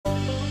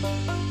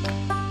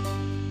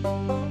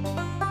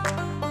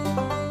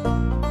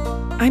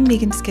I'm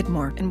Megan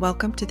Skidmore, and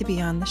welcome to the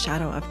Beyond the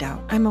Shadow of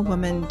Doubt. I'm a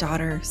woman,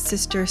 daughter,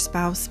 sister,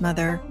 spouse,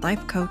 mother,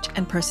 life coach,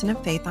 and person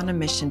of faith on a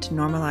mission to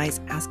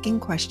normalize asking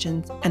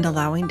questions and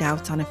allowing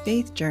doubts on a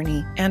faith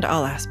journey and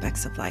all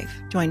aspects of life.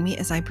 Join me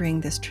as I bring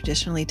this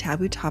traditionally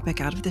taboo topic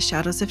out of the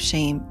shadows of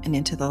shame and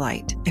into the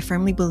light. I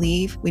firmly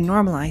believe we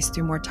normalize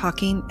through more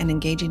talking and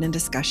engaging in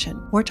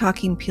discussion. More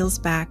talking peels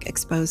back,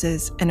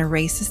 exposes, and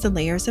erases the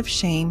layers of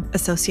shame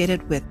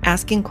associated with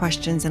asking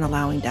questions and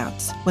allowing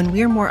doubts. When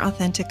we are more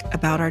authentic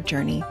about our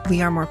journey,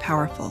 we are more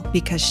powerful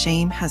because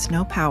shame has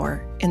no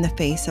power in the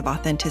face of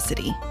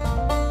authenticity.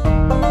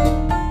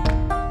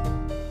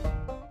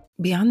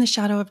 Beyond the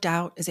Shadow of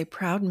Doubt is a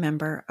proud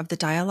member of the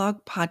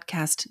Dialogue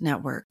Podcast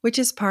Network, which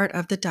is part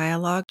of the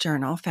Dialogue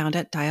Journal found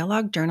at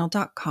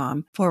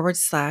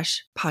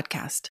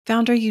dialoguejournal.com/podcast.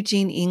 Founder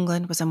Eugene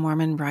England was a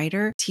Mormon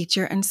writer,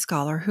 teacher, and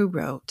scholar who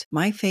wrote,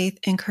 "My faith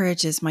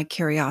encourages my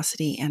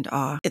curiosity and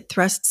awe. It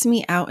thrusts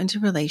me out into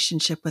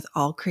relationship with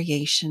all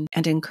creation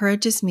and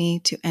encourages me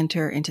to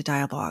enter into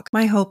dialogue.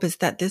 My hope is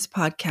that this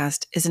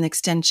podcast is an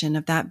extension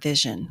of that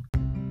vision."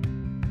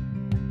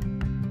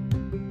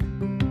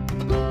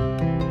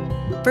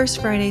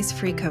 First Friday's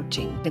free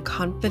coaching, a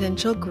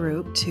confidential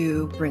group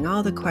to bring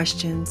all the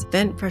questions,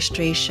 vent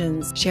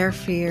frustrations, share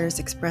fears,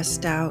 express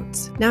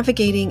doubts.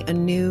 Navigating a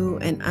new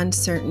and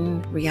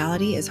uncertain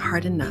reality is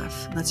hard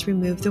enough. Let's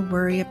remove the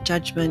worry of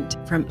judgment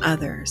from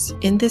others.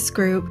 In this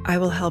group, I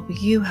will help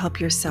you help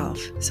yourself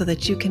so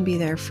that you can be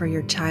there for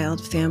your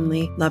child,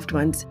 family, loved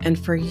ones,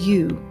 and for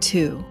you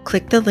too.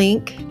 Click the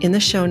link in the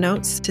show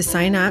notes to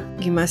sign up.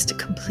 You must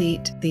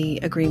complete the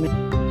agreement.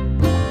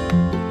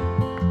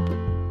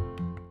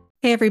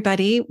 Hey,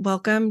 everybody.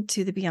 Welcome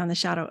to the Beyond the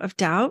Shadow of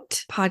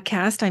Doubt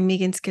podcast. I'm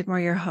Megan Skidmore,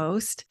 your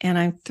host, and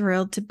I'm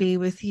thrilled to be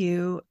with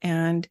you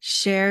and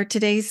share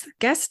today's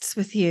guests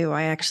with you.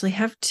 I actually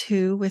have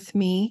two with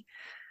me.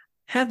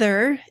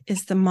 Heather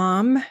is the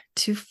mom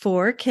to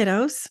 4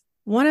 kiddos,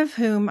 one of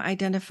whom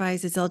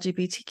identifies as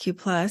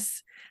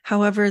LGBTQ+.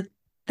 However,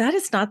 that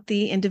is not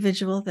the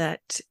individual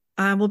that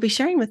will be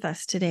sharing with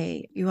us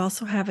today. You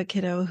also have a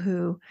kiddo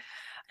who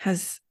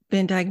has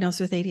been diagnosed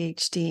with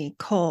ADHD,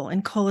 Cole,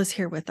 and Cole is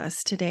here with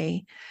us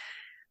today.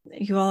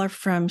 You all are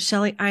from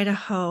Shelley,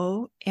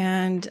 Idaho,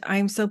 and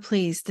I'm so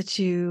pleased that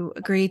you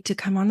agreed to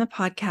come on the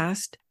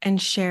podcast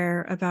and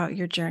share about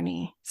your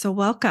journey. So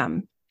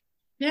welcome.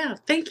 Yeah,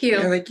 thank you.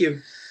 Yeah, thank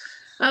you.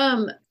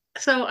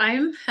 So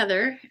I'm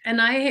Heather, and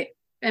I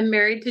am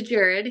married to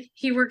Jared.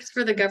 He works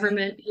for the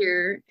government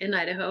here in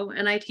Idaho,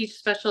 and I teach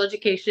special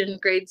education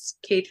grades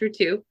K through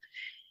 2.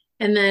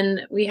 And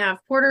then we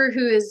have Porter,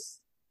 who is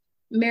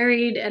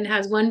married and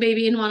has 1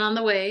 baby and 1 on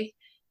the way.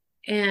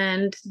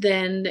 And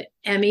then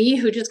Emmy,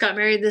 who just got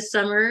married this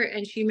summer,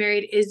 and she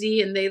married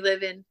Izzy, and they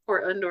live in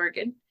Portland,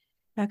 Oregon.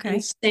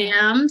 Okay.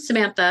 And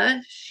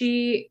Samantha,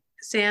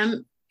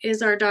 Sam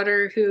is our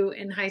daughter who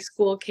in high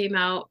school came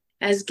out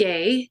as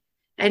gay,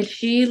 and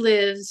she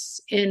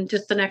lives in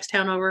just the next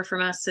town over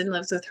from us and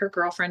lives with her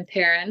girlfriend,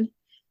 Taryn,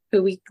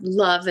 who we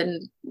love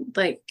and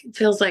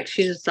feels like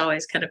she's just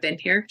always kind of been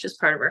here, just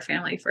part of our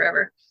family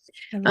forever.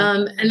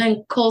 And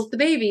then Cole's the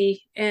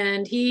baby,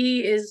 and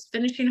he is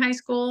finishing high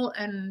school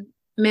and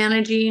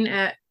managing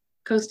at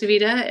Costa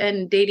Vida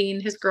and dating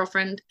his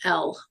girlfriend,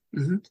 Elle.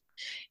 Mm-hmm.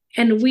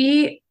 And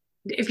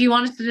if you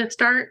wanted to just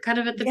start kind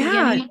of at the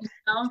beginning.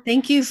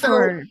 Thank you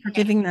for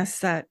giving us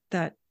that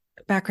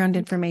background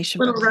information.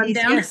 Little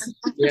rundown. Yes,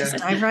 just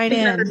dive right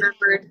in. I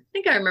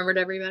think I remembered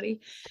everybody.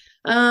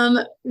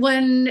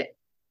 When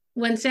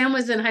Sam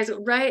was in high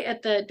school,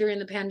 during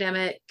the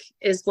pandemic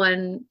is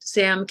when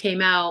Sam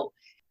came out.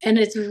 And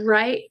it's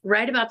right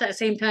about that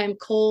same time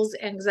Cole's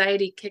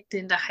anxiety kicked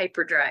into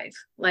hyperdrive.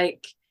 I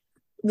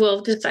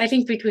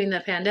think between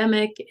the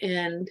pandemic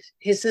and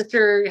his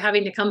sister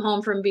having to come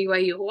home from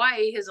BYU,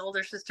 Hawaii, his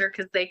older sister,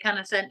 because they kind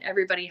of sent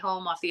everybody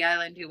home off the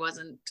island who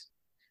wasn't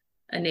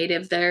a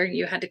native there.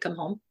 You had to come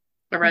home,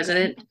 a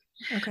resident.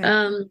 Okay.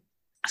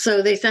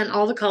 So they sent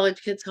all the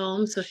college kids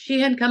home. So she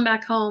had come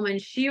back home,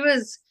 and she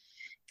was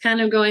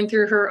kind of going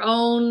through her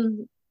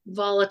own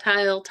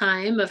volatile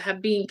time of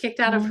being kicked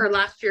out of her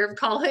last year of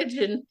college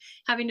and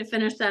having to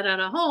finish that at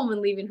a home and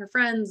leaving her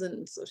friends.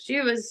 And so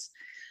she was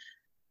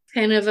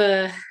kind of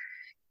a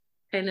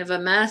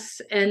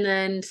mess. And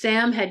then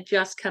Sam had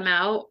just come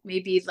out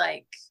maybe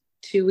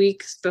 2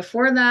 weeks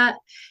before that.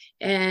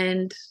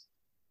 And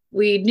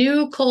we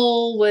knew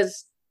Cole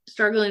was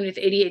struggling with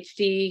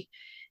ADHD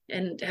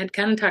and had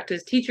kind of talked to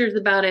his teachers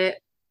about it,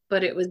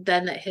 but it was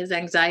then that his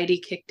anxiety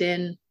kicked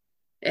in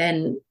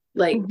and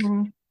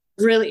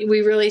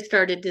we really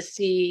started to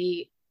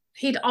see,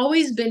 he'd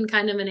always been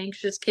kind of an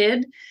anxious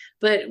kid,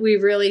 but we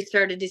really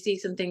started to see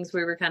some things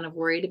we were kind of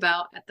worried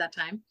about at that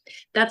time.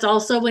 That's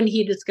also when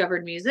he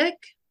discovered music.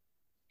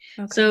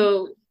 Okay.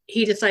 So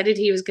he decided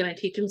he was going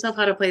to teach himself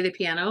how to play the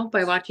piano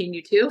by watching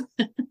YouTube.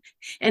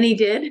 And he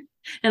did.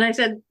 And I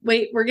said,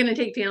 wait, we're going to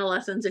take piano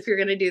lessons if you're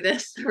going to do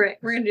this. Right.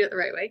 We're going to do it the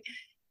right way.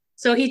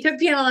 So he took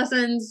piano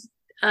lessons.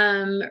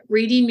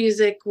 Reading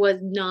music was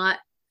not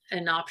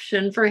an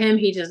option for him.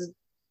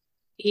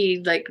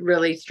 he like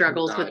really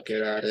struggles with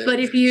it. But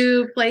if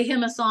you play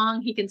him a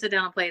song, he can sit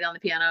down and play it on the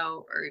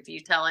piano. Or if you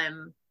tell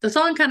him the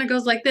song kind of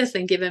goes like this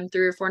and give him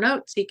 3 or 4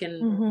 notes,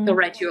 he'll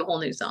write you a whole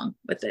new song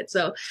with it.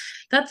 So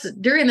that's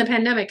during the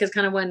pandemic is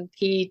kind of when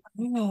he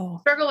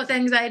struggled with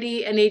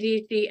anxiety and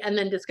ADHD and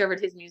then discovered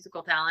his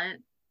musical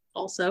talent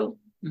also.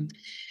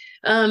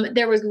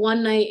 There was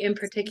one night in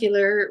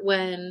particular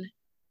when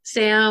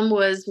Sam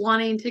was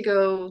wanting to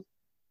go.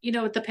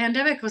 The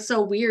pandemic was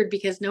so weird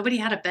because nobody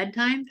had a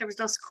bedtime. There was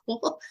no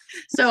school.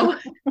 So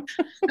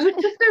it was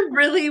just a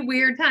really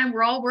weird time.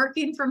 We're all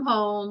working from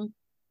home.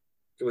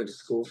 Going to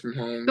school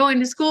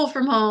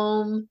from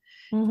home.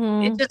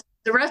 It just,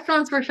 the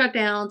restaurants were shut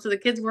down. So the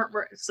kids weren't,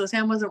 so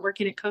Sam wasn't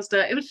working at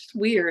Costa. It was just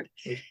weird.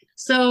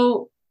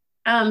 So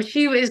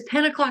she was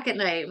 10 o'clock at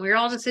night. We were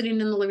all just sitting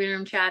in the living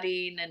room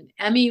chatting. And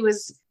Emmy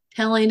was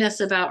telling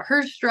us about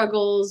her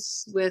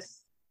struggles with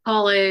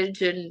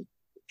college and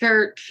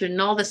church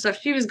and all the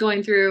stuff she was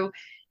going through.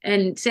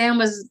 And Sam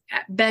was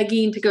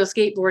begging to go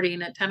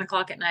skateboarding at 10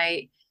 o'clock at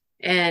night.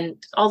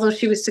 And although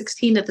she was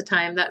 16 at the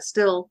time, that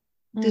still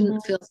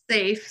didn't feel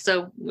safe.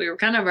 So we were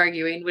kind of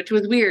arguing, which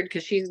was weird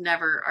because she's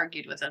never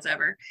argued with us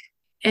ever.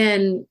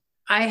 And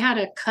I had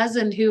a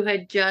cousin who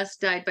had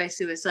just died by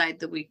suicide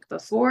the week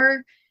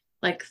before,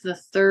 like the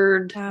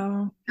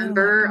 3rd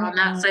member on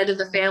that side of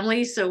the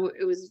family. So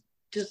it was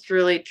just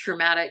really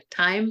traumatic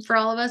time for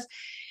all of us.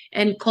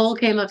 And Cole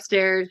came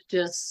upstairs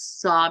just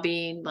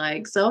sobbing,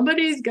 like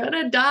somebody's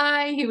gonna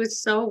die. He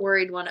was so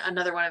worried.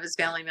 Another one of his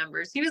family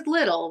members. He was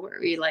little. Were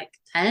we like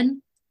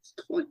 10?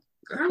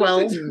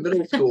 12?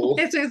 Middle school.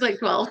 It was like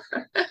 12.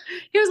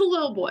 He was a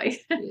little boy.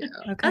 Yeah.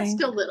 Okay. That's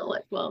still little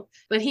at 12.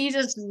 But he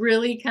just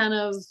really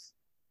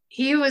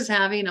he was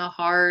having a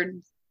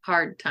hard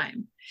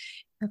time.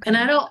 Okay. And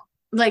I don't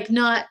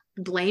not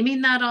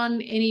blaming that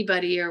on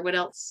anybody or what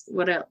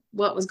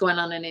was going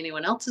on in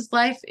anyone else's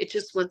life. It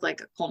just was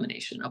like a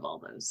culmination of all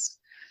those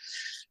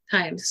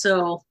times.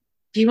 So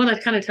do you want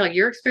to kind of tell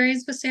your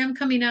experience with Sam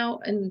coming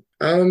out? And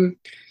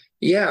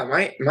yeah,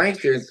 my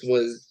experience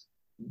was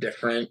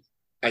different.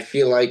 I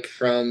feel like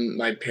from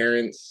my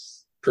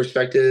parents'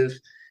 perspective,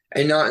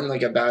 and not in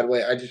like a bad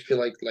way. I just feel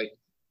like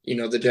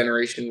the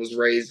generation was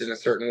raised in a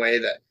certain way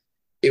that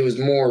it was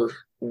more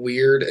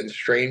weird and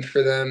strange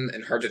for them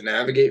and hard to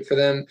navigate for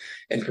them.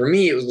 And for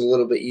me, it was a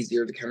little bit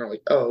easier to kind of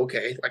oh,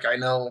 okay, like I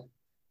know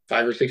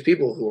 5 or 6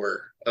 people who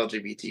are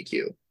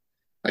LGBTQ.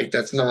 Like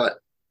that's not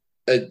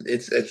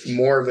it's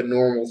more of a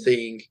normal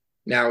thing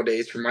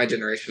nowadays for my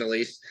generation, at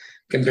least,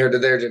 compared to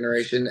their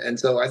generation. And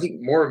so I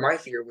think more of my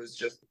fear was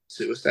just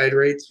suicide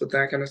rates with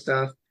that kind of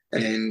stuff,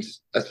 and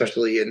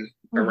especially in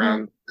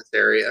around this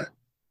area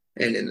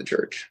and in the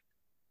church.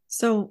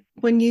 So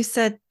when you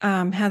said,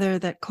 Heather,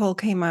 that Cole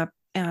came up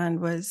and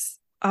was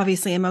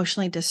obviously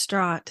emotionally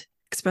distraught,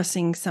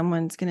 expressing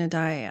someone's going to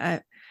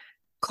die.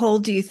 Cole,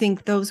 do you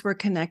think those were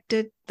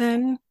connected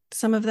then?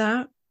 Some of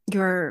that?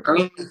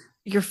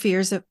 Your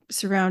fears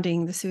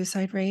surrounding the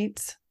suicide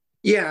rates?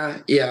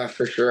 Yeah,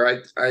 for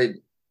sure.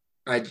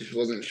 I just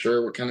wasn't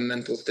sure what kind of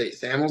mental state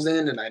Sam was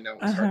in, and I know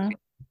it's hard to be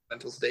in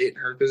mental state in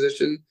her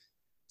position.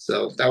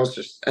 So that was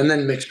just, and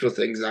then mixed with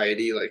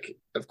anxiety, like,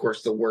 of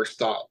course, the worst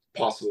thought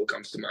possible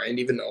comes to mind,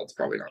 even though it's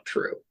probably not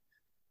true.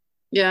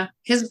 Yeah,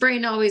 his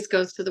brain always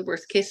goes to the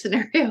worst case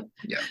scenario,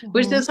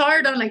 which is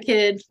hard on a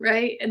kid,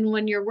 right? And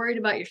when you're worried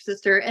about your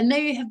sister, and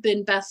they have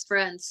been best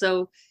friends.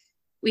 So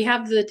we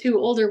have the 2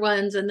 older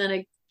ones and then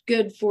a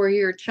good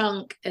 4-year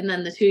chunk, and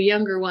then the 2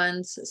 younger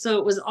ones. So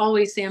it was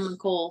always Sam and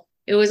Cole.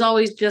 It was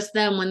always just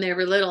them when they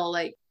were little.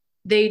 Like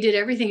they did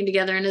everything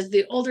together. And as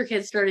the older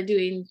kids started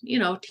doing,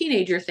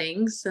 teenager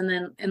things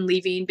and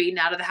leaving, being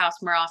out of the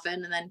house more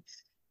often, and then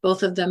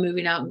both of them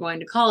moving out and going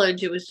to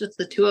college, it was just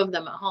the 2 of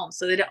them at home.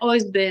 So they'd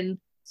always been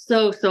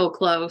so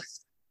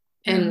close.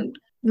 And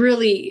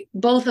really,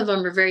 both of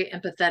them are very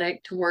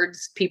empathetic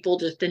towards people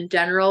just in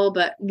general,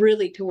 but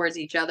really towards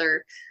each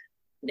other.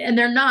 And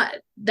they're not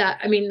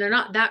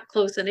that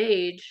close in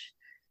age.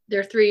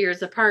 They're 3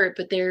 years apart,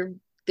 but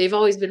they've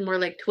always been more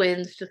like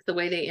twins, just the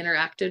way they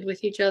interacted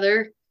with each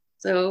other.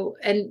 So,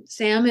 and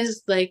Sam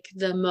is like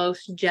the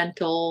most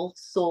gentle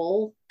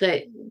soul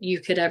that you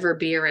could ever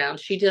be around.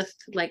 She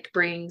just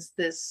brings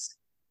this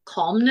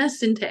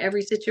calmness into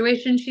every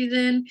situation she's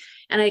in.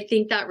 And I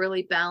think that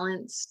really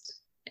balances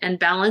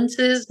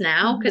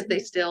now, because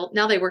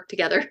they work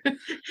together.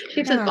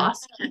 She's his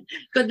boss,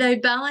 but they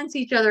balance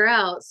each other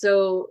out.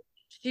 So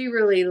she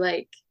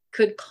really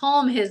could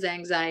calm his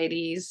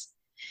anxieties.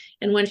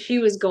 And when she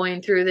was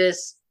going through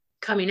this,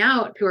 coming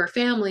out to her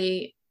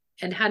family,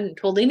 and hadn't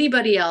told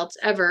anybody else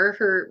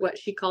ever, what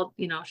she called,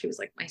 she was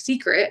like my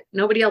secret,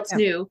 nobody else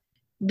knew,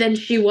 then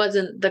she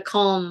wasn't the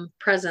calm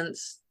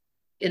presence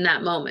in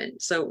that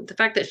moment. So the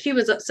fact that she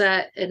was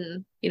upset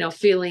and,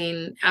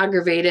 feeling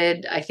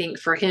aggravated, I think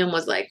for him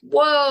was like,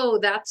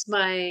 whoa,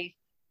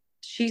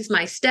 she's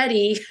my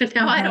steady.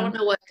 Now I don't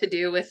know what to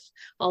do with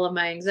all of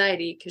my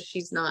anxiety, because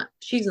she's not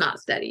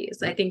steady,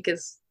 I think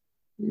is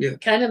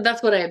kind of,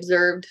 that's what I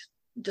observed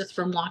just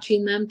from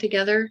watching them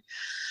together.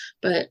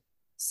 But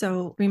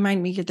So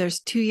remind me, there's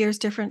 2 years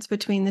difference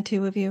between the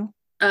two of you?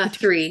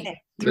 Three.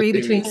 Three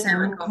between me.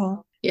 Sam and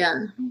Cole.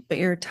 Yeah. But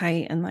you're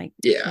tight and like,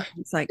 Yeah.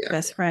 it's like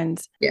best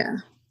friends. Yeah.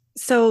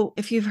 So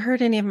if you've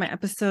heard any of my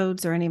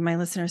episodes or any of my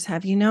listeners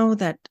have, you know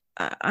that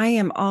I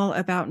am all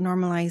about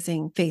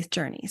normalizing faith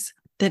journeys,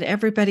 that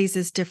everybody's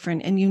is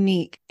different and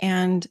unique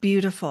and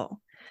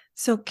beautiful.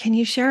 So can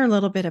you share a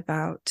little bit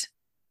about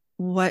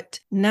what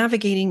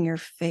navigating your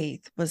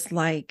faith was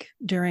like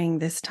during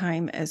this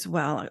time as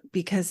well?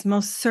 Because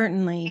most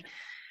certainly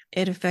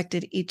it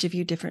affected each of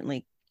you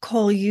differently.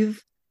 Cole,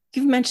 you've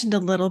mentioned a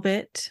little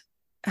bit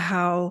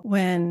how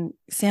when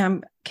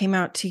Sam came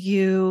out to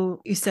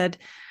you, you said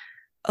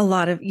a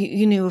lot of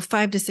you knew of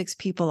 5 to 6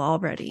 people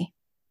already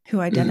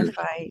who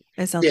identify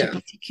as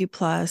LGBTQ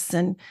plus,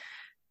 and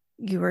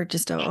you were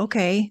just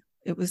okay.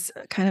 It was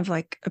kind of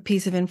like a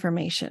piece of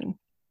information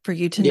for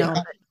you to know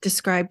that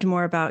described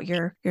more about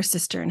your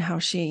sister and how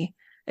she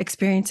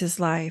experiences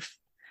life.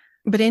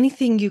 But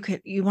anything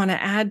you want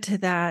to add to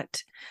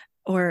that,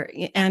 or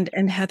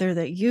and Heather,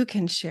 that you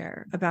can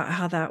share about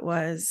how that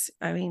was?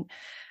 I mean,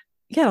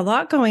 a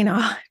lot going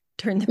on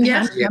during the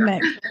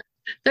pandemic.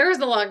 There was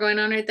a lot going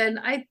on right then.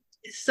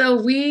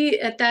 So we,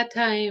 at that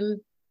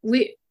time,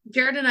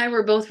 Jared and I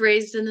were both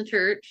raised in the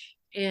church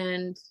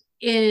and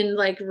in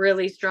like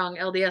really strong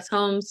LDS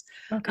homes.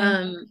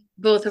 Okay.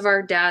 Both of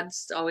our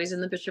dads always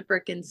in the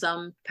bishopric, in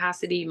some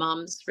capacity.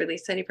 Mom's Relief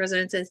Society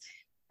presidents,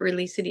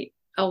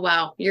 oh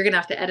wow, you're gonna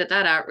have to edit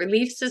that out.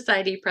 Relief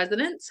Society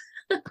presidents.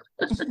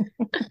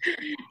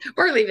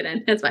 Or leave it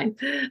in, it's fine.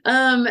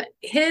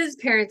 His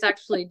parents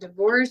actually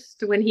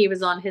divorced when he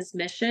was on his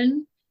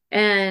mission,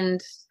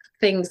 and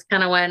things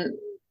kind of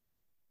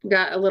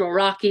got a little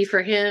rocky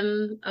for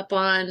him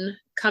upon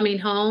coming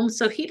home.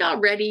 So he'd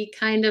already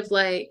kind of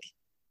like,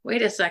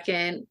 wait a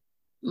second,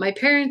 my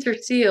parents are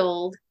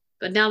sealed,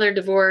 but now they're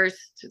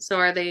divorced. So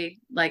are they,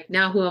 like,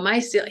 now who am I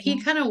sealed?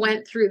 He kind of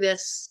went through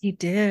this. He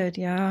did,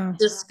 yeah.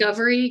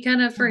 Discovery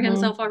kind of for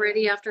himself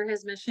already after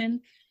his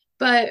mission.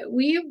 But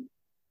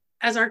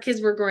as our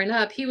kids were growing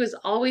up, we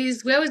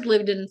always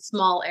lived in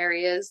small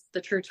areas.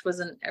 The church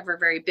wasn't ever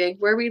very big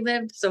where we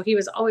lived. So he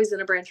was always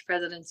in a branch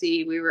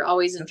presidency. We were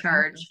always in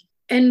charge.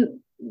 And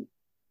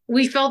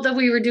we felt that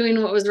we were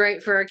doing what was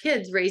right for our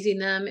kids, raising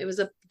them. It was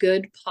a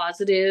good,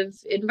 positive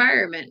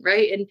environment,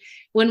 right? And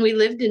when we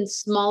lived in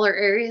smaller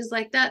areas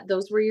like that,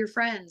 those were your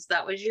friends.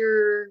 That was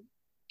your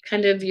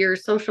kind of your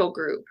social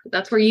group.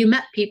 That's where you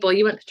met people.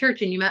 You went to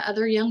church and you met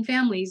other young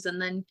families,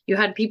 and then you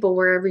had people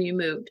wherever you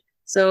moved.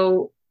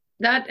 So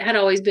that had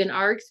always been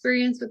our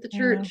experience with the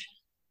church.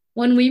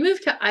 When we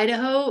moved to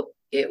Idaho,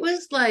 it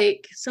was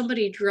like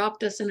somebody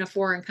dropped us in a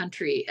foreign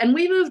country, and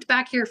we moved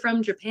back here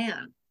from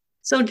Japan.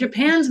 So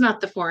Japan's not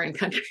the foreign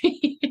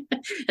country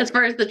as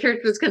far as the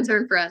church was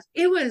concerned for us.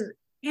 It was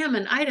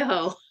Hammond,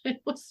 Idaho.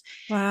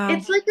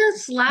 It's like a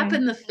slap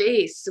in the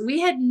face.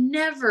 We had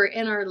never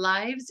in our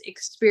lives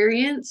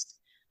experienced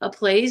a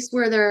place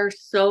where there are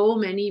so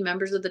many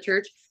members of the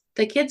church.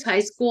 The kids' high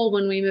school,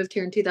 when we moved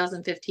here in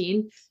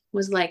 2015,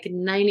 was like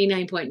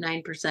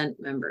 99.9%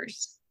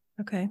 members.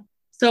 Okay.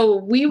 So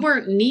we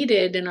weren't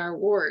needed in our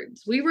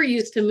wards. We were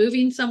used to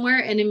moving somewhere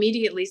and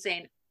immediately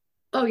saying,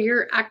 oh,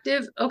 you're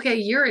active. Okay,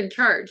 you're in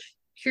charge.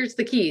 Here's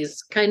the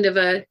keys, kind of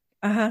a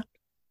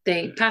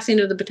thing,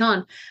 passing of the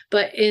baton.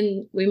 But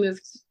we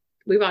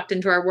walked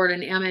into our ward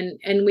in Ammon,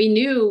 and we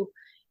knew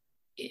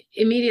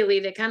immediately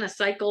they kind of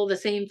cycle the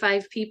same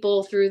 5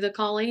 people through the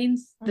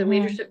callings, the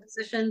leadership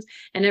positions,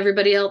 and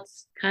everybody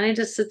else kind of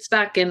just sits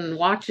back and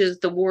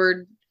watches the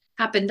ward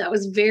happen. That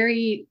was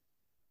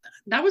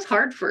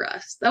hard for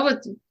us. That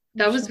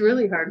was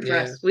really hard for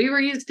us. We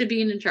were used to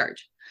being in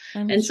charge.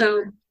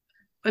 So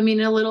I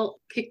mean, a little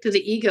kick to the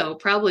ego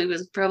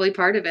was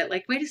part of it.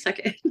 Like, wait a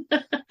second.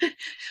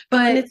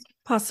 But it's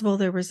possible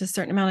there was a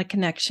certain amount of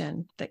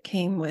connection that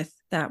came with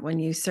that when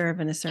you serve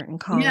in a certain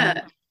calling.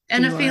 Yeah.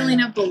 And a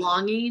feeling of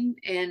belonging.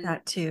 And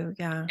that too.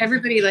 Yeah.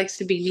 Everybody likes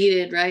to be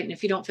needed, right? And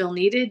if you don't feel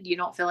needed, you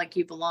don't feel like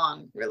you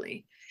belong,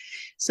 really.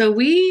 So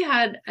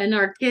and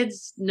our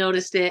kids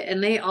noticed it,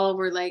 and they all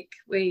were like,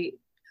 wait,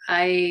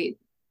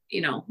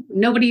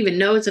 nobody even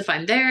knows if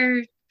I'm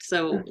there.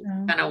 So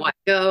kind of why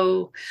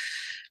go?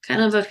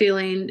 Kind of a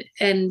feeling.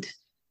 And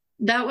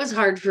that was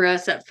hard for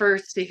us at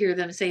first to hear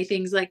them say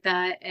things like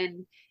that.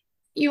 And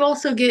you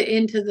also get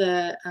into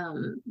the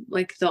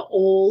like the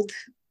old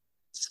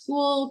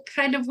school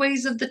kind of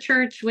ways of the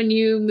church. When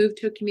you move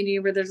to a community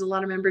where there's a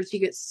lot of members, you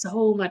get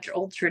so much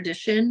old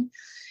tradition,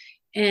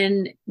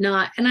 and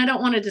I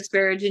don't want to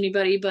disparage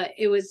anybody, but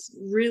it was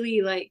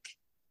really like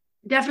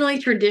definitely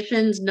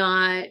traditions,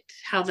 not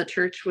how the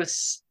church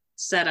was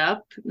set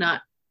up,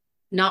 not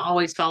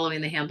always following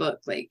the handbook,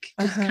 like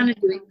just kind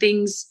of doing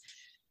things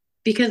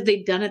because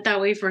they'd done it that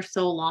way for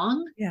so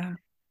long. Yeah.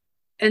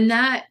 And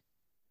that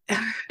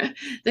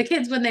the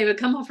kids, when they would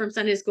come home from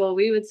Sunday school,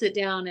 we would sit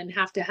down and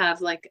have to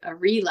have like a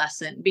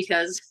re-lesson,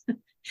 because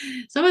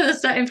some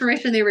of the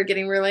information they were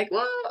getting, we're like,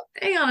 well,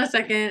 hang on a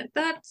second.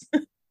 That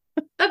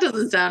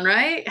doesn't sound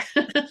right.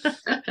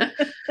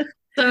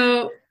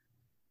 So,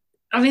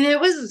 I mean, it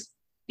was,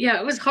 yeah,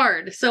 it was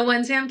hard. So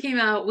when Sam came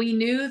out, we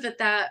knew that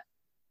that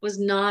was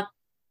not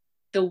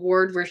the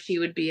ward where she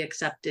would be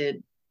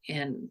accepted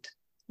and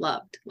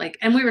loved. Like,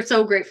 and we were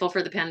so grateful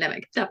for the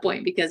pandemic at that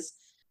point, because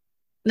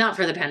not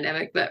for the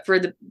pandemic, but for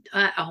the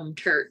home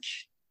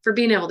church, for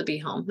being able to be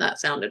home. That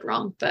sounded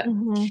wrong, but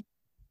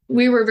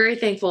we were very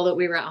thankful that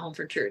we were at home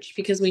for church,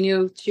 because we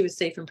knew she was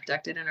safe and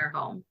protected in her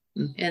home,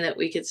 and that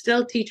we could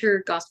still teach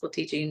her gospel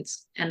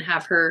teachings and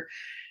have her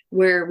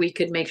where we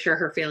could make sure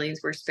her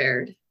feelings were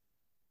spared.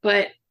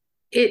 But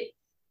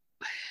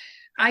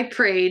I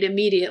prayed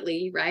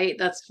immediately, right?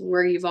 That's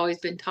where you've always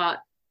been taught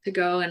to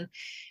go. And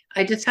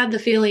I just had the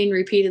feeling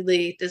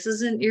repeatedly, this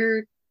isn't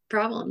your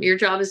problem. Your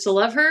job is to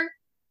love her.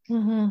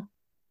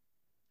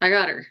 I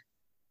got her.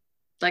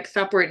 Like,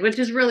 stop worrying, which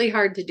is really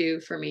hard to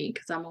do for me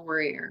because I'm a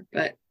worrier.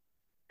 But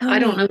I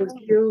don't know if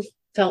you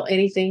felt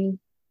anything.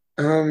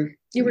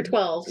 You were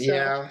 12. So.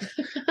 Yeah,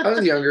 I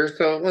was younger,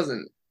 so it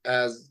wasn't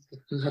as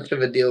much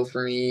of a deal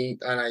for me.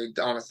 And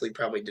I honestly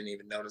probably didn't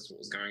even notice what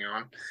was going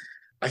on.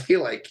 I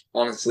feel like,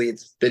 honestly,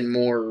 it's been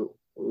more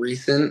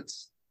recent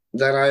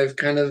that I've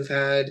kind of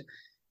had.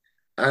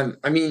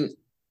 I mean,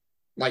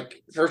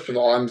 like, first of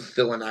all, I'm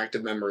still an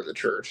active member of the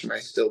church, and I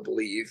still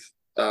believe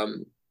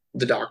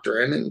the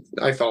doctrine, and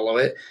I follow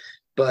it.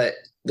 But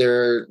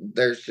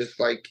there's just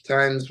like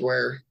times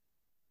where,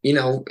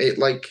 it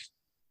like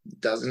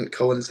doesn't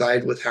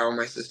coincide with how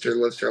my sister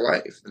lives her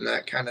life, and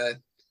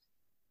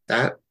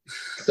that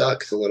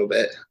sucks a little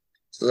bit.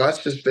 So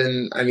that's just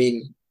been, I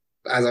mean,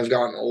 as I've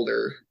gotten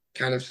older,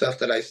 kind of stuff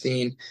that I've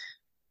seen.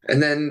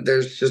 And then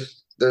there's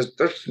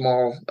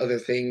small other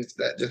things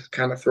that just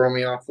kind of throw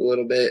me off a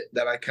little bit,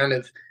 that I kind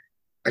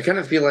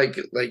of feel like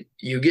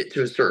you get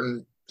to a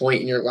certain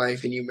point in your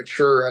life and you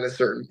mature at a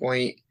certain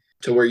point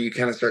to where you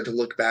kind of start to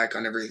look back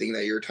on everything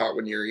that you were taught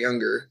when you were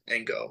younger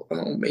and go,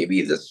 oh,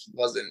 maybe this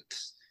wasn't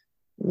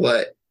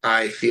what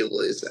I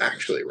feel is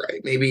actually right.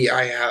 Maybe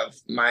I have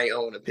my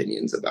own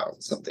opinions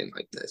about something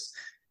like this,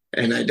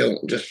 and I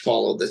don't just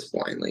follow this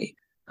blindly.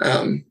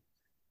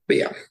 But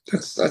yeah,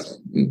 that's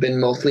been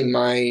mostly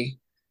my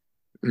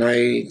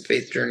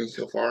faith journey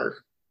so far.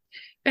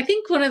 I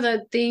think one of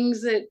the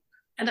things that,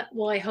 and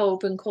well, I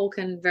hope, and Cole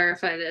can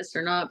verify this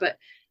or not, but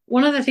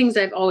one of the things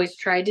I've always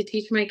tried to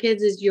teach my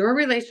kids is your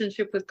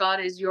relationship with God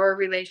is your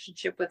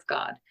relationship with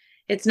God.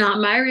 It's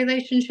not my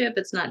relationship.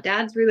 It's not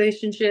dad's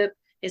relationship.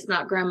 It's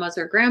not grandma's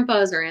or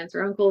grandpa's or aunts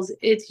or uncles.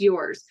 It's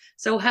yours.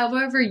 So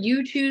however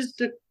you choose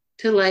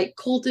to like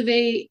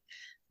cultivate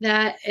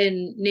that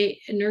and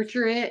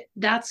nurture it,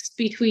 that's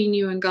between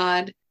you and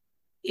God.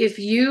 If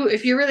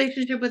your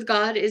relationship with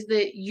God is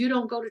that you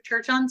don't go to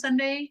church on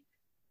Sunday,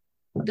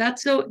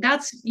 that's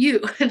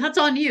you. That's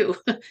on you.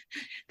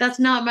 That's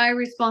not my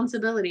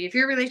responsibility. If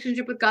your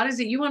relationship with God is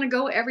that you want to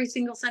go every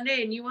single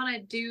Sunday and you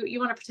want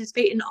to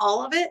participate in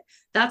all of it,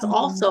 that's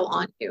also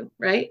on you,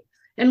 right?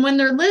 And when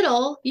they're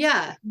little,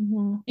 yeah,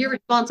 you're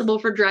responsible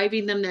for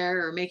driving them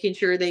there or making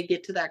sure they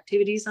get to the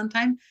activities on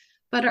time.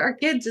 But our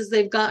kids, as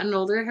they've gotten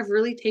older, have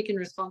really taken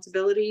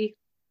responsibility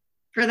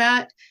for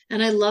that.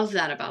 And I love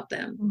that about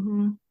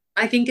them.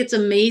 I think it's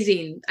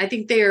amazing. I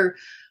think they're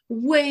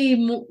way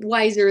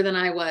wiser than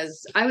I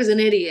was. I was an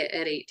idiot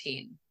at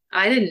 18.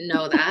 I didn't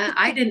know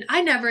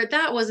that.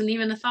 That wasn't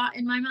even a thought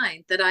in my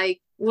mind that I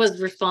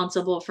was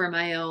responsible for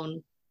my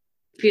own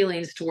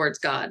feelings towards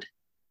God.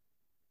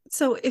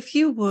 So if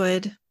you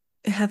would,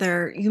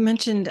 Heather, you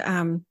mentioned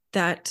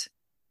that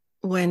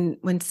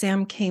when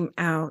Sam came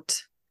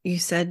out, you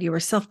said you were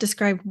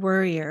self-described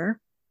worrier,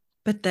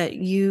 but that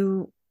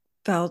you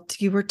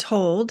felt you were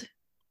told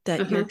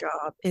that your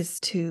job is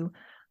to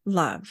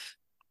love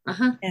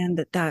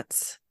and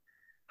that's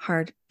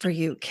hard for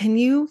you. Can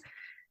you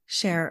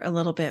share a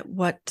little bit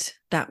what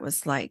that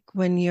was like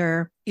when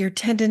your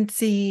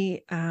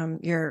tendency,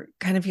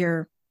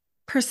 your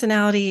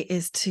personality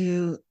is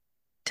to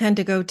tend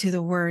to go to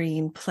the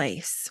worrying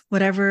place,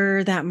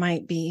 whatever that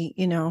might be,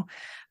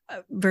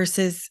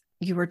 versus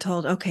you were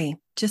told, okay,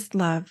 just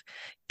love.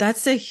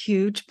 That's a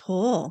huge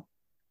pull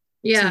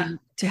to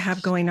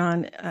have going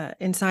on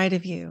inside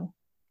of you.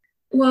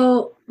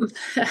 Well,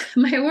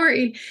 my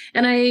worry,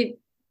 and I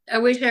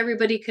wish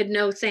everybody could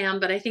know Sam,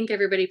 but I think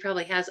everybody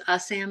probably has a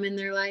Sam in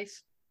their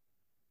life.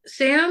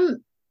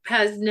 Sam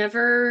has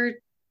never,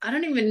 I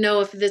don't even know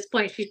if at this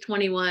point she's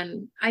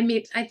 21.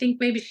 I think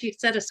maybe she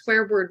said a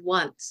swear word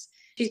once.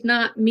 She's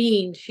not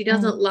mean. She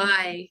doesn't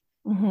lie.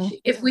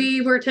 If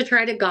we were to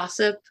try to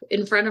gossip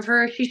in front of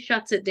her, she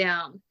shuts it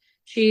down.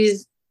 She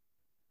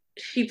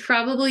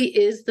probably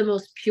is the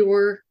most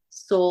pure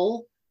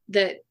soul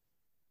that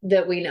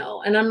we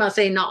know. And I'm not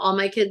saying not all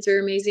my kids are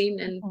amazing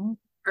and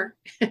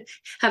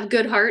have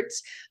good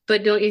hearts,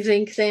 but don't you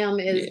think Sam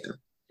is? Yeah.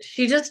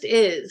 She just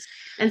is.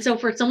 And so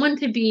for someone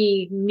to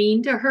be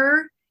mean to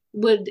her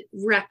would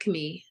wreck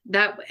me.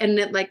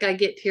 I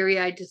get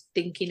teary-eyed just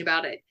thinking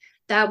about it.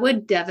 That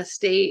would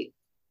devastate.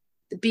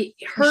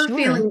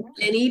 Feeling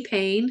any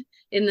pain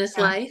in this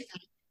life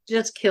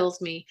just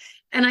kills me.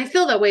 And I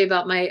feel that way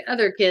about my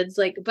other kids,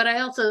 but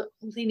I also,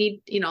 they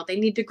need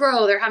to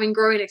grow. They're having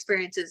growing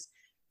experiences.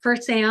 For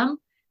Sam,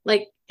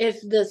 if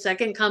the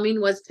second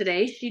coming was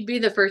today, she'd be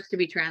the first to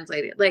be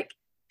translated. Like,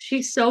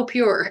 she's so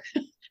pure.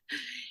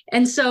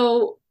 And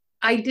so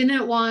I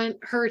didn't want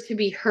her to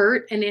be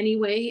hurt in any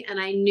way. And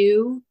I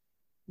knew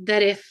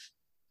that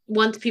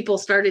once people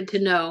started to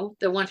know,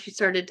 that once she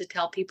started to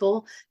tell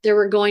people, there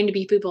were going to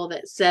be people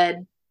that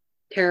said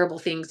terrible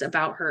things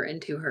about her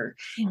and to her.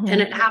 Mm-hmm.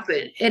 And it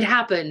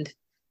happened.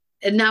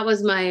 And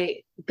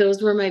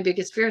those were my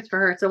biggest fears for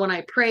her. So when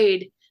I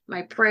prayed,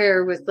 my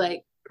prayer was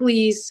like,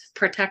 please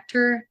protect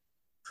her.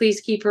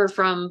 Please keep her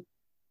from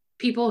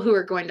people who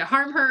are going to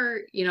harm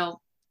her,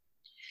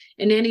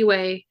 in any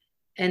way.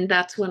 And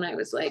that's when I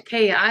was like,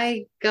 hey,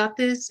 I got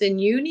this,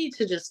 and you need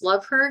to just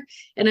love her.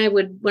 And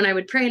when I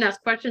would pray and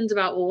ask questions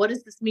about, well, what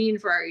does this mean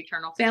for our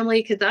eternal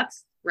family? Because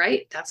that's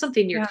right. That's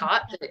something you're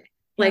taught.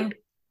 That,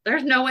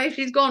 there's no way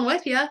she's going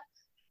with you.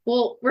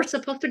 Well, we're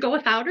supposed to go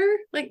without her?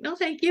 Like, no,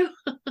 thank you.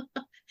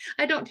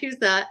 I don't choose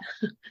that.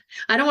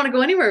 I don't want to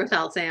go anywhere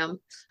without Sam.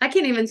 I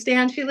can't even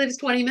stand. She lives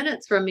 20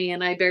 minutes from me,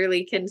 and I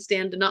barely can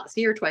stand to not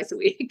see her twice a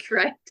week.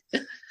 Right.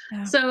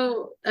 Yeah.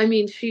 So, I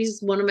mean,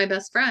 she's one of my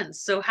best friends.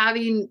 So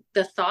having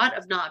the thought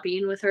of not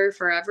being with her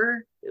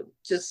forever,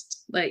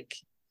 just like,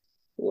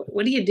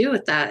 what do you do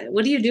with that?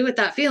 What do you do with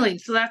that feeling?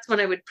 So that's when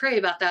I would pray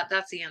about that.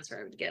 That's the answer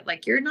I would get.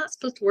 Like, you're not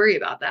supposed to worry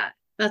about that.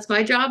 That's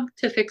my job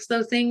to fix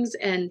those things.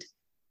 And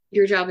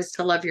your job is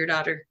to love your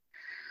daughter.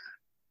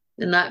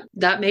 And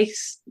that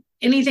makes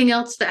anything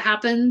else that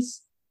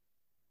happens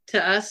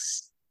to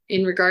us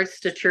in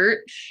regards to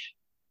church,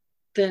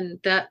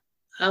 then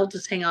I'll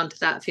just hang on to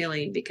that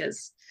feeling,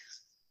 because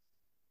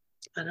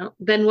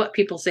then what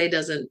people say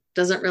doesn't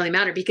really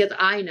matter, because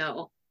I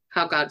know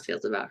how God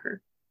feels about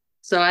her.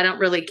 So I don't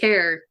really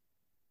care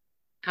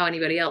how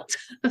anybody else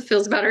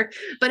feels about her.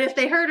 But if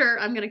they hurt her,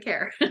 I'm going to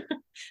care.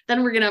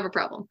 Then we're going to have a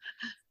problem.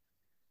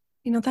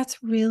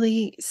 That's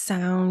really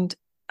sound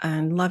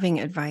and loving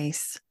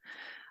advice.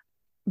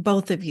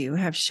 Both of you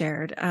have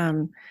shared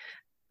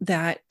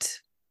that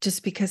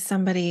just because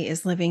somebody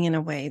is living in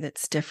a way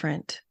that's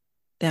different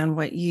than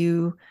what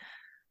you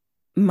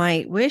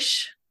might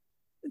wish,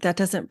 that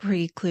doesn't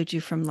preclude you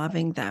from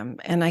loving them.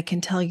 And I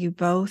can tell you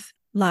both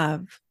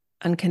love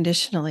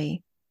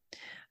unconditionally.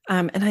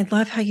 And I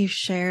love how you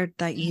shared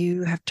that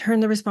you have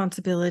turned the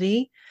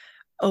responsibility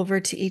over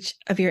to each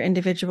of your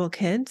individual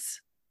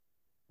kids,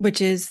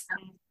 which is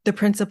the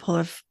principle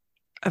of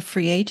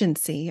free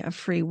agency, of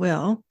free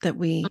will that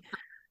we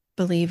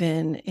believe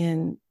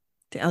in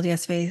the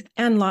LDS faith,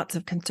 and lots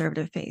of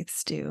conservative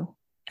faiths do,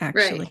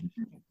 actually.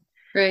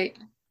 Right.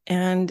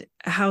 And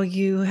how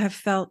you have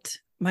felt,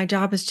 my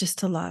job is just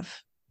to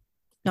love,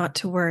 not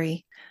to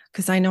worry,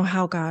 because I know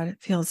how God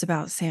feels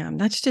about Sam.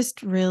 That's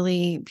just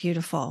really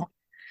beautiful.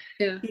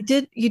 Yeah.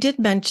 You did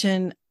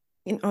mention,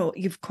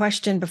 you've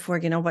questioned before,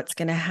 what's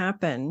going to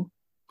happen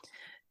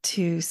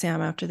to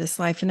Sam after this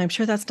life. And I'm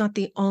sure that's not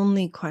the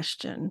only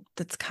question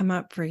that's come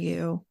up for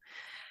you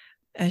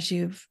as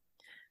you've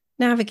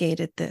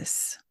navigated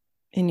this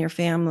in your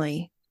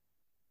family.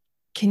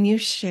 Can you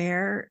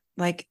share,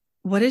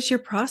 what is your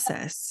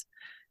process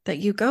that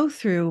you go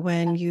through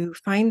when you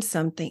find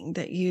something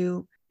that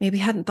you maybe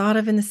hadn't thought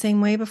of in the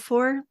same way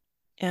before,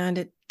 and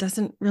it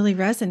doesn't really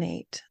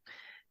resonate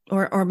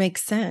or make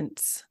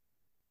sense?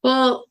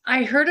 Well,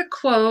 I heard a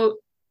quote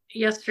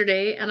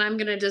yesterday, and I'm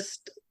going to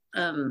just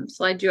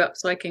slide you up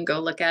so I can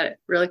go look at it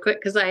really quick,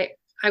 because I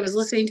was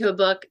listening to a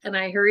book, and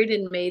I hurried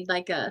and made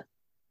like a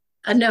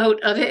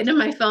note of it in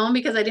my phone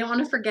because I didn't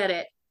want to forget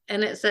it.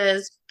 And it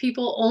says,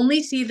 people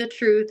only see the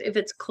truth if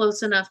it's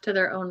close enough to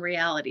their own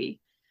reality.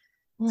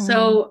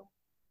 So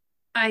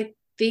I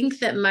think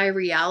that my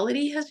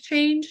reality has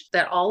changed,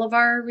 that all of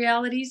our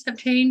realities have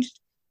changed,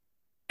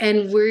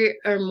 and we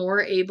are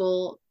more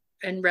able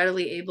and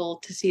readily able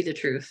to see the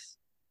truth.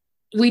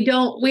 We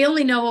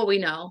only know what we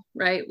know,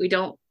 right?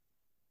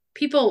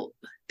 People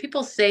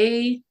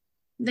say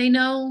they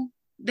know,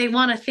 they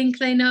want to think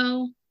they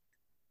know.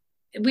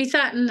 We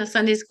sat in a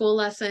Sunday school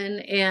lesson,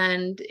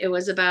 and it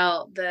was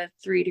about the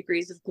 3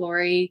 degrees of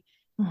glory.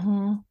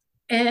 Mm-hmm.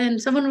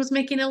 And someone was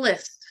making a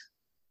list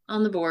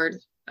on the board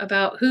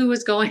about who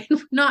was going,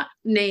 not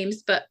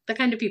names, but the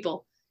kind of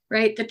people,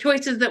 right? The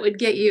choices that would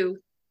get you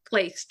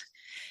placed.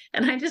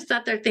 And I just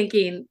sat there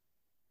thinking,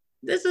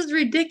 this is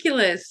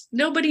ridiculous.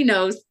 Nobody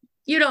knows.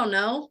 You don't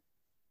know.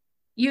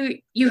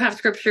 You have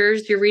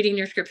scriptures, you're reading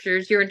your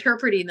scriptures, you're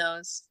interpreting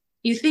those.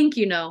 You think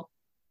you know.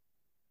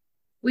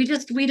 We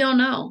don't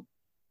know.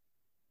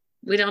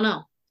 We don't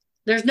know.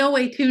 There's no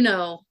way to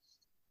know.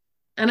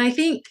 And I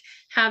think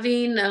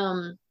having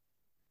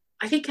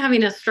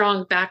a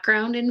strong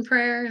background in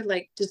prayer,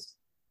 like just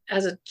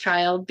as a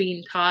child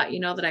being taught,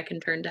 that I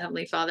can turn to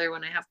Heavenly Father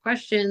when I have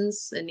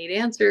questions and need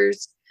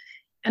answers.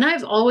 And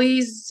he's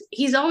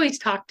always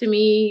talked to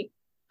me,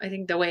 I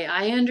think the way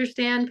I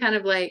understand, kind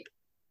of like,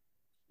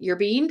 you're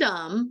being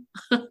dumb.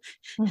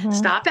 Mm-hmm.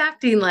 Stop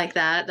acting like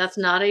that. That's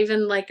not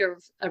even like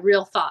a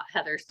real thought,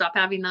 Heather. Stop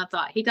having that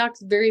thought. He talks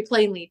very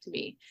plainly to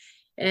me.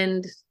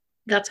 And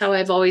that's how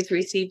I've always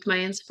received my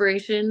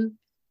inspiration.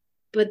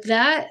 But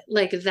that,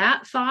 like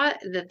that thought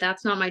that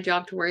that's not my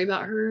job to worry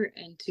about her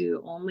and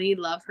to only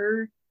love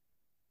her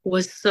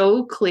was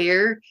so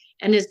clear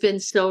and has been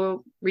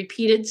so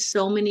repeated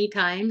so many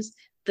times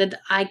that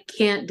I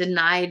can't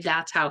deny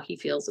that's how he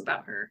feels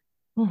about her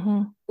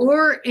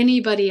or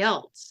anybody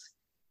else.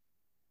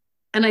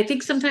 And I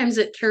think sometimes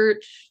at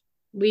church,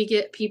 we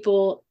get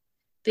people,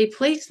 they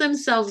place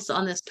themselves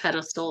on this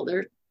pedestal.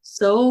 They're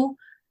so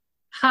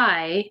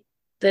high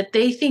that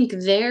they think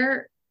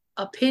their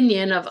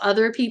opinion of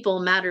other people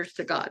matters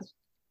to God.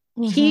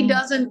 He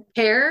doesn't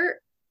care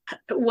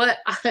what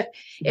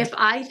if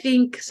I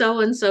think so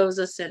and so is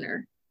a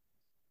sinner.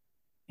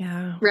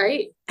 Yeah.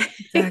 Right.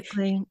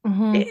 Exactly.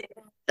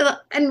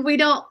 And we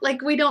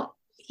don't,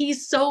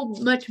 he's so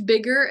much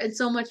bigger and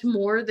so much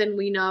more than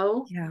we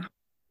know. Yeah.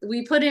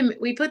 We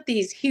put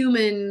these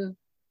human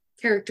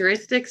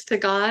characteristics to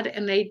God,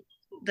 and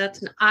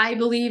I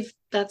believe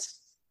that's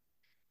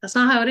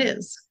not how it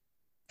is.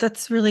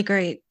 That's really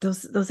great.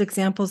 Those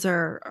examples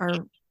are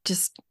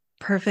just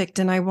perfect.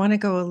 And I want to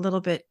go a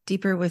little bit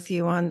deeper with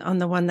you on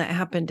the one that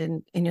happened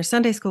in your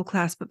Sunday school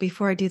class. But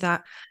before I do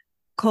that,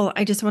 Cole,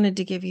 I just wanted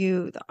to give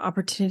you the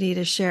opportunity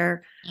to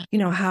share,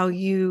 how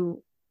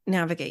you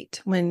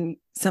navigate when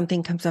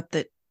something comes up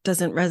that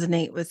doesn't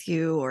resonate with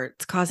you, or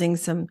it's causing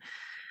some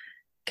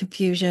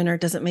confusion, or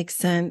doesn't make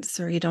sense,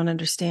 or you don't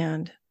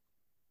understand.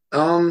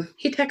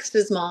 He texts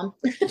his mom.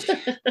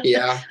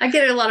 Yeah. I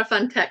get a lot of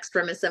fun texts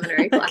from his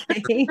seminary class.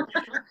 Okay.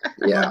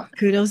 Yeah. Well,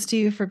 kudos to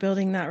you for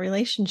building that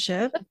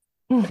relationship.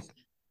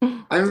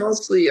 I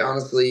mostly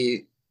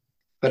honestly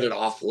put it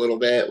off a little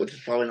bit, which is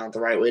probably not the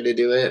right way to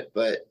do it,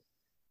 but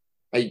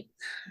I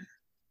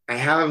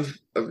have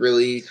a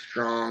really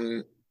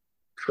strong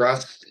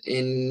trust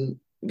in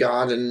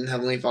God and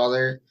Heavenly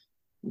Father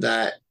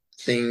that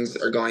things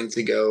are going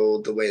to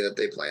go the way that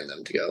they plan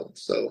them to go.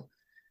 So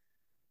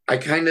I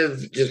kind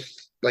of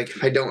just like,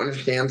 if I don't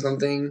understand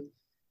something,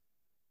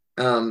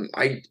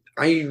 I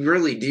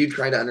really do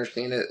try to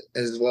understand it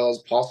as well as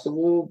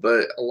possible,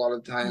 but a lot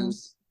of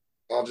times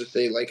I'll just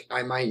say, like,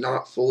 I might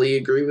not fully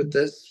agree with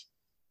this,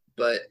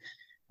 but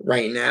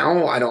right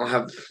now I don't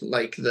have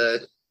like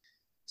the,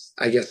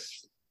 I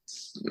guess,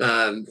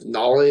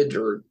 knowledge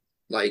or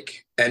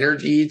like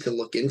energy to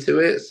look into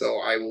it.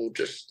 So I will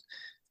just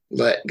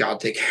let God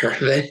take care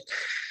of it,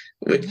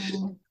 which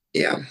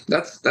yeah,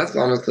 that's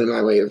honestly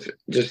my way of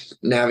just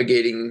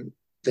navigating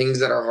things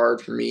that are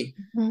hard for me.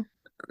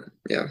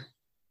 Yeah.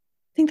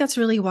 I think that's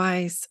really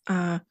wise.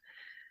 I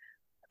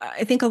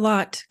think a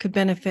lot could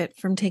benefit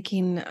from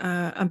taking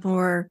a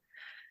more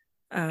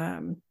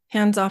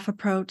hands-off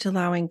approach,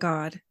 allowing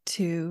God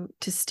to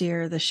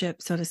steer the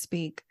ship, so to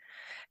speak.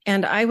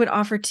 And I would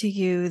offer to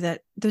you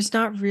that there's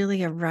not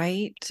really a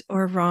right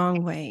or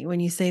wrong way.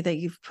 When you say that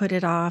you've put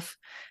it off,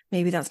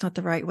 maybe that's not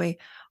the right way,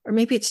 or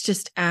maybe it's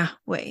just a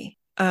way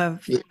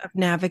of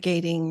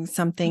navigating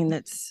something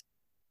that's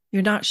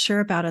you're not sure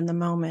about in the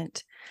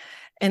moment.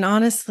 And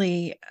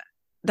honestly,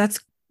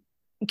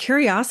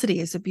 curiosity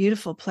is a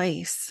beautiful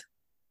place.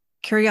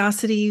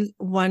 Curiosity,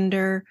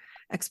 wonder,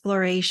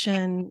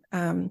 exploration,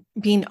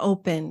 being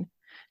open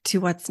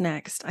to what's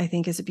next, I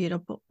think is a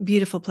beautiful,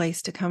 beautiful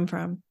place to come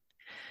from.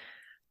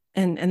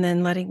 And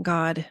then letting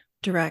God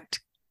direct,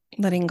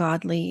 letting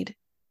God lead.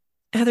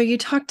 Heather, you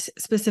talked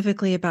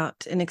specifically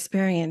about an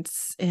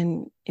experience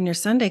in your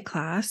Sunday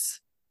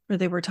class where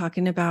they were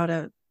talking about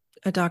a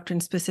doctrine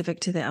specific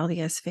to the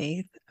LDS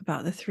faith,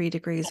 about the 3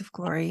 degrees of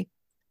glory.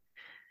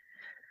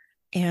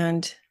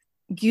 And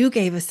you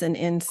gave us an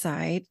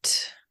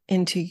insight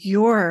into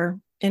your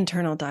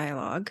internal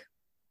dialogue.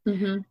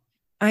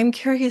 I'm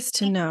curious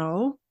to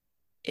know,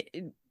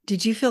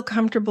 did you feel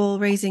comfortable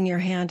raising your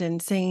hand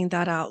and saying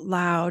that out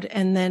loud?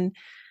 And then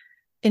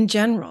in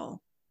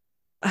general,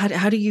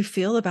 how do you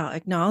feel about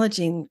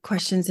acknowledging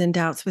questions and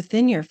doubts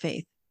within your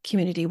faith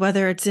community,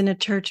 whether it's in a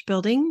church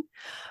building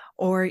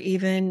or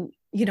even,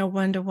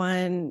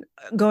 one-to-one,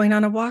 going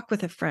on a walk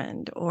with a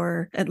friend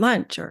or at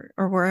lunch or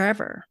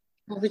wherever?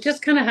 Well, we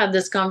just kind of had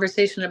this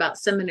conversation about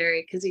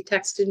seminary because he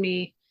texted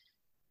me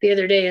the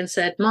other day and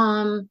said,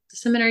 Mom, the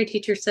seminary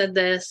teacher said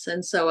this.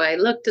 And so I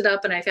looked it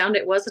up and I found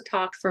it was a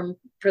talk from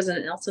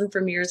President Nelson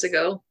from years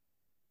ago.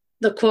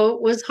 The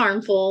quote was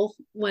harmful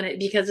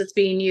because it's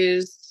being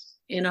used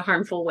in a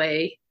harmful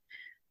way.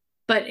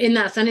 But in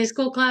that Sunday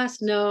school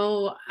class,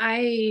 no,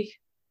 I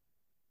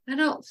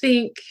don't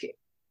think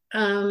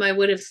I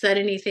would have said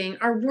anything.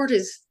 Our ward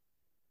is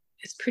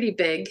pretty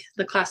big.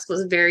 The class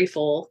was very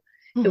full.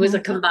 It was a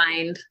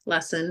combined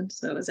lesson.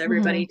 So it was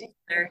everybody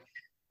together.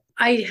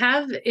 I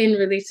have in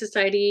Relief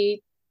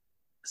Society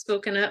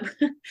spoken up.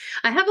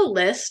 I have a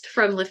list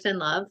from Lift and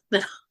Love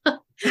that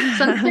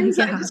sometimes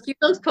I just keep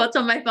those quotes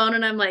on my phone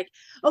and I'm like,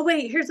 oh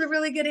wait, here's a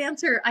really good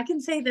answer. I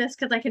can say this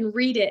because I can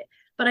read it.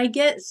 But I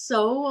get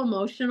so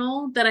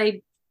emotional that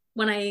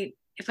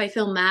if I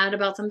feel mad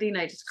about something,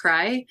 I just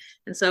cry.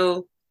 And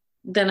so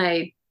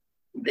then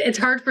it's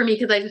hard for me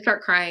because I just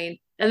start crying.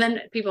 And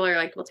then people are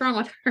like, what's wrong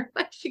with her?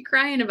 Why is she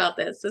crying about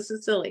this? This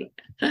is silly.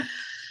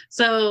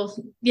 So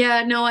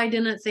yeah, no, I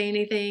didn't say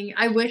anything.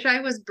 I wish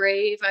I was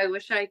brave. I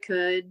wish I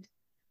could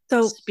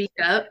speak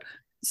up.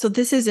 So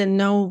this is in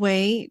no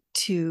way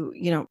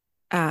to,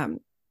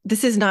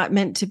 this is not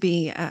meant to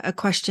be a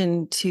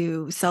question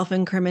to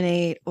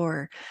self-incriminate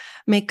or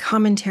make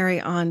commentary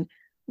on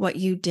what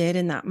you did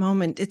in that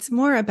moment. It's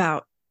more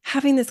about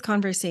having this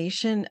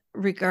conversation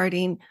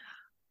regarding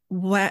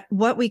what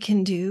we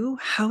can do,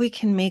 how we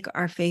can make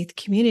our faith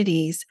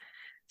communities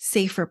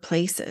safer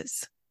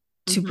places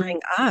to bring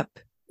up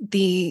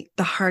the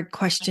hard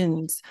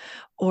questions,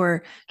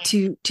 or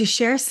to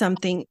share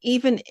something,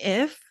 even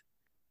if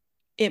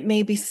it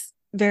may be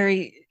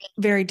very,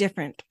 very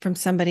different from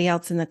somebody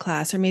else in the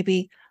class, or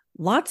maybe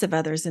lots of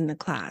others in the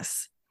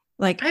class.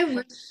 Like, I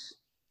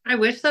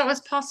wish that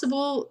was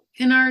possible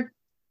in our,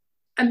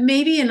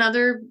 maybe in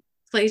other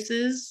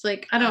places.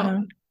 Like, I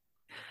don't,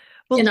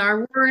 in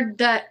our ward,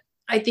 that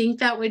I think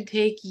that would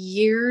take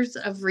years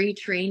of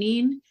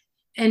retraining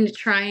and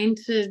trying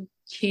to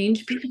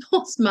change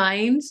people's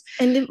minds.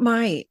 And it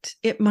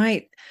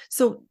might.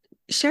 So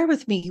share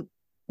with me,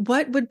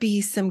 what would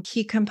be some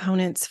key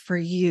components for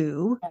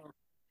you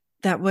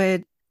that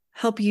would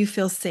help you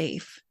feel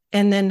safe?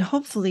 And then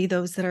hopefully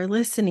those that are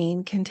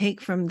listening can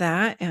take from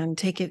that and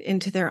take it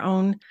into their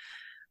own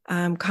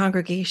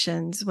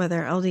congregations,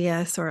 whether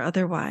LDS or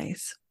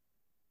otherwise.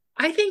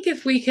 I think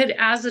if we could,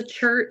 as a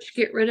church,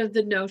 get rid of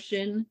the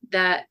notion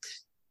that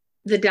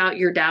doubt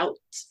your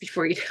doubts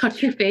before you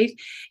doubt your faith.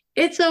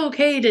 It's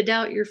okay to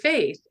doubt your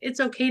faith. It's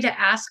okay to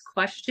ask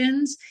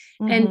questions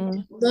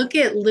and look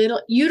at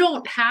you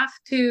don't have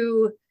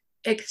to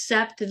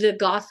accept the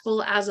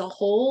gospel as a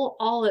whole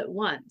all at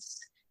once.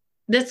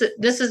 This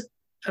is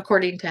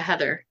according to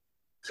Heather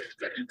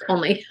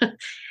only.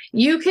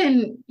 You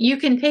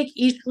can take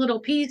each little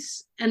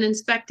piece and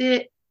inspect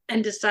it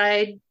and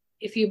decide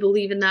if you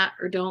believe in that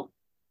or don't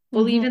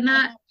believe in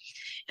that.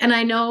 And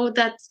I know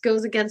that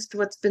goes against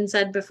what's been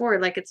said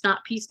before, like it's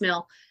not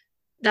piecemeal.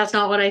 That's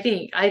not what I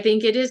think. I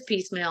think it is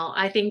piecemeal.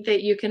 I think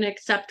that you can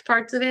accept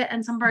parts of it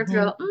and some parts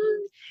go,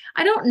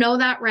 I don't know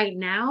that right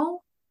now.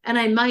 And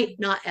I might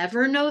not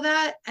ever know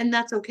that. And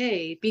that's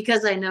okay,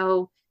 because I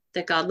know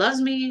that God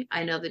loves me.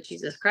 I know that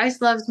Jesus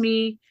Christ loves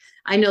me.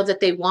 I know that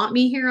they want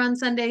me here on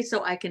Sunday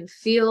so I can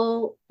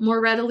feel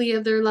more readily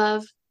of their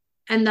love.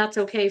 And that's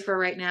okay for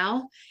right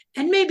now.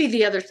 And maybe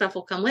the other stuff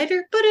will come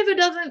later. But if it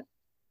doesn't,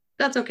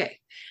 that's okay.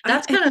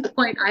 That's kind of the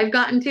point I've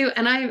gotten to.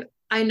 And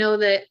I know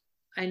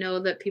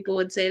that people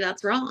would say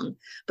that's wrong.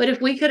 But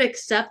if we could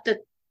accept that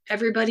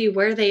everybody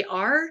where they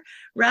are,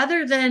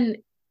 rather than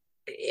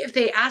if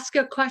they ask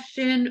a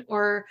question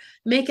or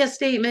make a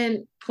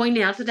statement,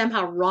 pointing out to them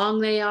how wrong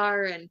they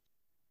are and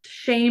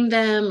shame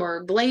them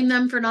or blame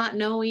them for not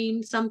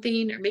knowing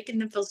something or making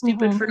them feel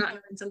stupid for not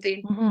knowing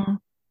something.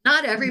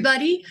 Not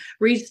everybody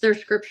reads their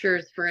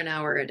scriptures for an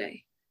hour a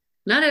day.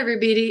 Not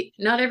everybody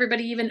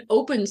even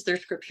opens their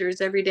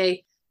scriptures every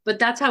day, but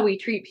that's how we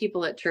treat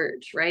people at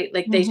church, right?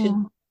 Like they should,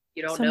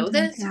 you don't know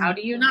this? Yeah. How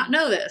do you not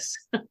know this?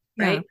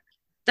 Right? Yeah.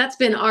 That's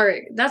been our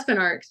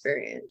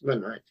experience.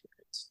 Been my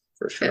experience,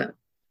 for sure. Yeah.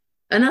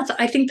 And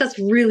I think that's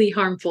really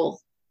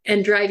harmful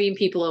and driving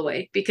people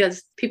away,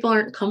 because people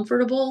aren't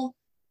comfortable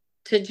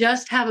to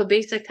just have a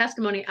basic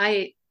testimony.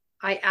 I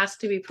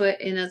asked to be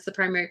put in as the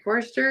primary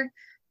chorister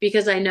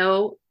because I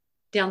know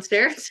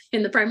downstairs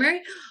in the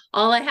primary,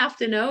 all I have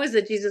to know is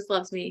that Jesus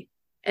loves me.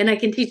 And I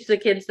can teach the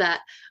kids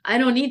that. I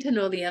don't need to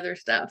know the other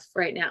stuff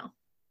right now.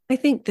 I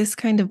think this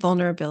kind of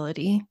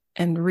vulnerability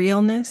and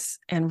realness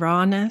and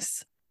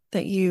rawness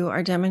that you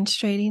are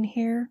demonstrating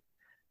here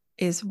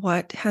is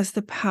what has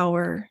the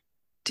power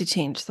to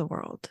change the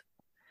world.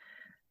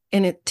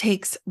 And it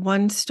takes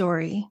one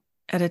story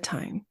at a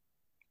time,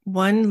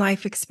 one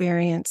life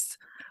experience,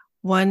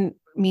 one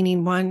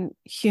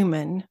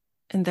human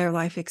and their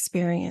life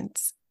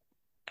experience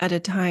at a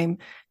time.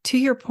 To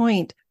your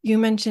point, you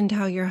mentioned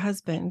how your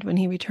husband, when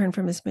he returned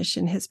from his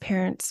mission, his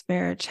parents'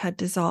 marriage had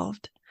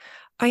dissolved.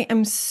 I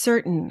am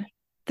certain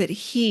that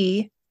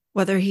he,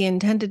 whether he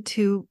intended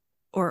to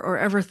or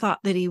ever thought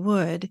that he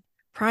would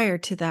prior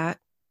to that,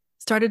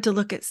 started to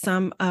look at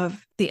some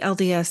of the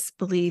LDS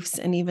beliefs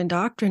and even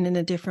doctrine in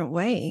a different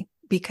way,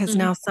 because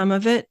now some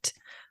of it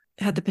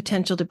had the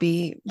potential to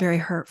be very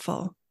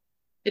hurtful.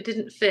 It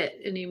didn't fit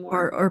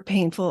anymore. Or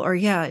painful, or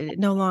it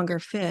no longer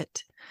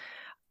fit.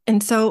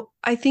 And so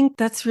I think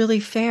that's really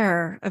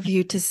fair of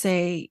you to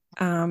say,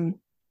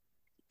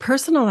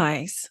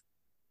 personalize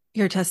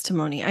your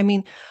testimony. I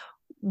mean,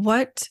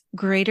 what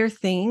greater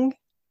thing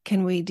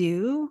can we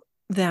do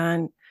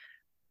than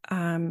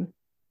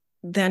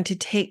to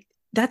take,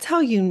 that's how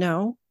you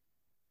know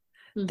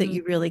that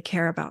you really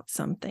care about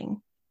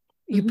something.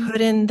 You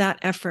put in that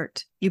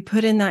effort, you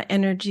put in that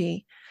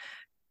energy,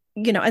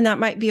 and that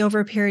might be over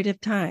a period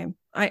of time.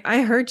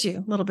 I heard you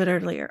a little bit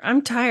earlier.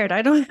 I'm tired.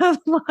 I don't have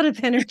a lot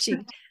of energy.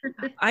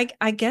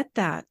 I get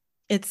that.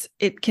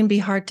 It can be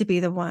hard to be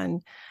the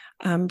one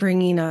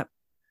bringing up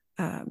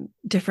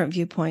different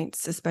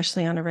viewpoints,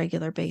 especially on a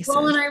regular basis.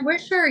 Well, and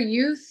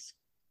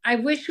I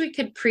wish we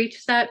could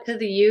preach that to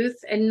the youth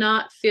and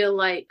not feel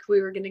like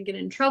we were going to get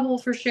in trouble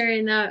for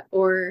sharing that,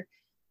 or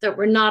that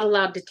we're not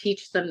allowed to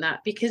teach them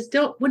that. Because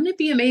wouldn't it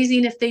be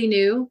amazing if they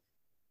knew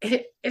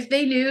if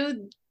they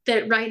knew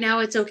that right now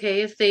it's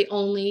okay if they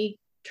only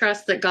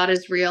trust that God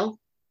is real,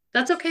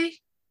 that's okay.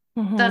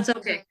 Mhm. That's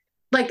okay.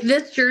 Like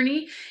this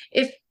journey,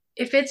 if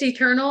it's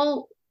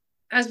eternal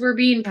as we're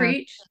being Yeah.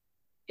 preached,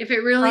 if it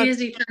really God-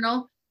 is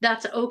eternal,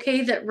 that's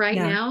okay that right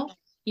Yeah. now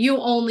you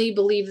only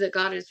believe that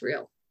God is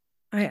real.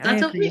 I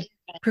That's agree. okay.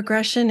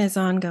 Progression is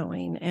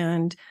ongoing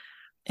and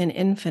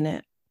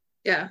infinite.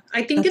 Yeah.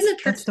 I think in the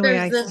church That's the way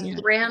I there's this see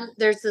it.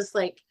 there's this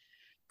like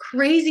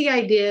crazy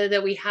idea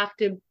that we have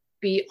to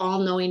be all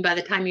knowing by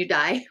the time you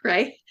die,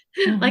 right?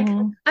 Like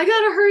Mhm. I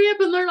gotta hurry up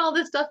and learn all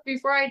this stuff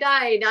before I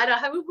die. And I don't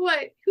have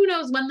who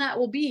knows when that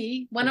will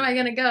be. When am I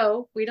gonna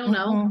go? We don't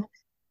know. Mhm.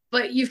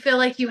 But you feel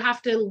like you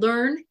have to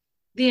learn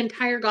the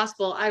entire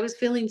gospel. I was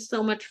feeling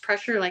so much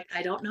pressure, like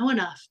I don't know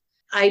enough.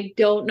 I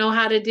don't know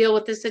how to deal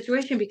with this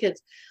situation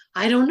because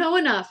I don't know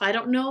enough. I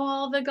don't know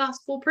all the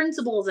gospel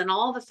principles and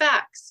all the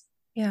facts.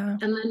 Yeah.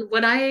 And then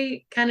when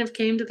I kind of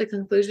came to the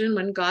conclusion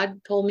when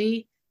God told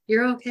me,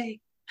 you're okay.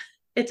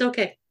 It's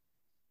okay.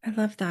 I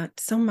love that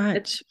so It's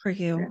much for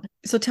you. yeah.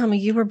 So tell me,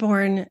 you were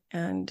born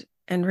and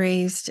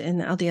raised in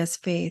the LDS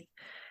faith.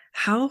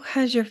 How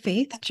has your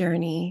faith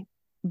journey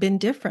been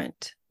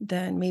different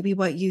than maybe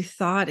what you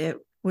thought it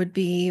would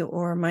be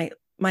or might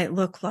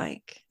look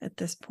like at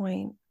this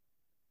point?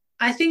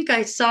 I think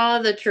I saw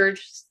the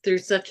church through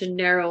such a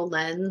narrow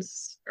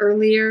lens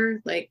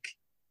earlier, like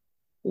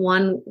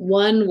one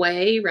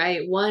way,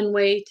 right? One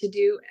way to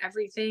do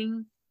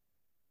everything.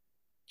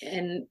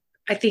 And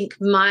I think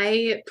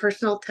my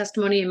personal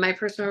testimony and my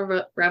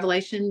personal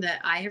revelation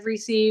that I have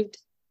received,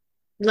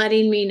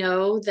 letting me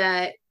know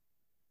that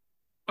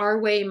our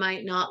way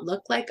might not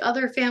look like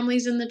other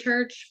families in the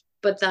church,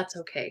 but that's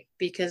okay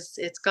because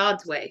it's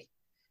God's way.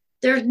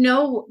 There's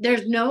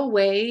no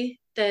way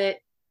that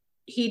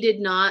he did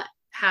not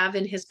have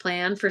in his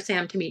plan for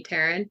Sam to meet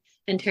Taryn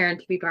and Taryn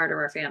to be part of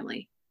our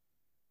family.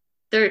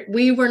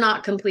 We were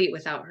not complete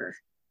without her,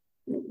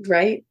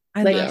 right?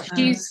 I Like love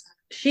that.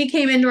 she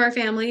came into our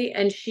family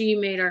and she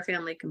made our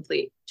family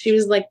complete. She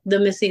was like the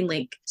missing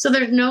link. So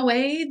there's no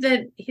way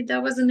that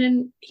that wasn't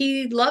in.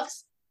 He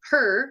loves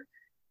her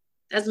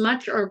as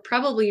much or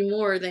probably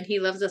more than he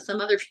loves us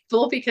some other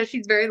people because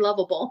she's very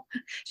lovable.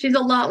 She's a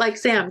lot like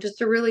Sam,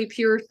 just a really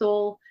pure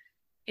soul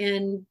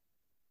and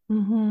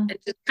Mhm.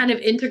 just kind of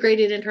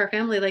integrated into our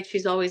family like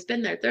she's always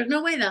been there. There's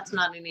no way that's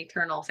not an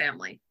eternal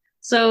family.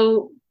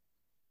 So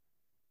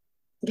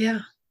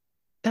yeah.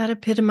 That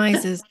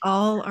epitomizes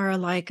all are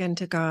alike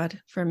unto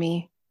God for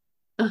me.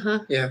 Uh-huh.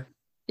 Yeah.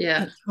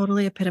 Yeah. It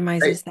totally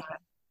epitomizes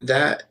that.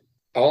 That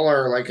all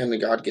our like unto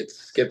God gets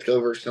skipped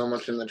over so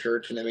much in the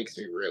church, and it makes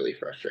me really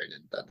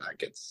frustrated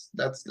that's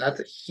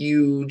a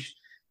huge.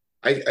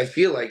 I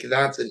feel like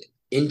that's an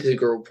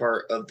integral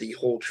part of the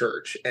whole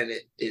church, and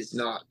it is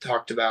not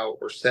talked about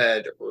or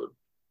said or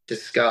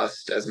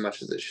discussed as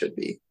much as it should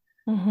be.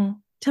 Mhm.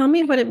 Tell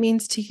me what it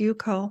means to you,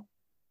 Cole.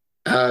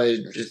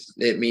 Just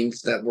it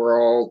means that we're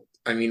all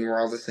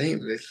the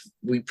same. If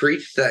we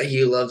preach that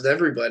he loves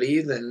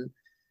everybody, then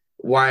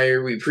why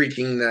are we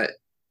preaching that?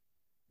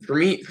 For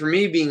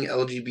me, being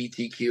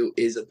LGBTQ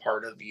is a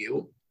part of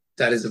you.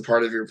 That is a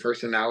part of your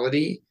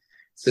personality.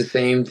 It's the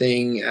same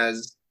thing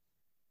as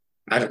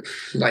I don't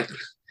like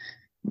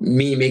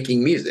me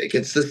making music.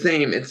 It's the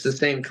same. It's the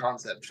same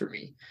concept for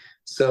me.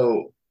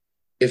 So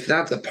if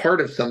that's a part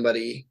of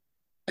somebody,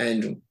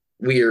 and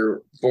we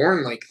are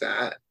born like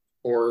that,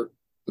 or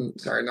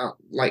sorry, not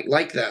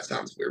like that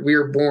sounds weird. We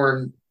are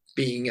born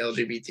being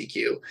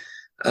LGBTQ.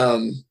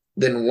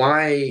 Then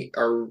why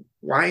are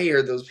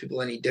those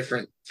people any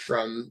different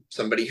from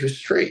somebody who's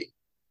straight?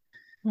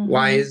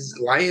 Why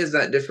Mhm. is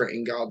that different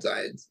in God's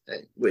eyes?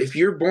 If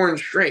you're born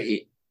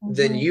straight,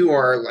 then Mhm. you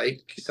are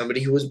like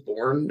somebody who was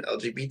born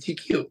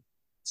LGBTQ.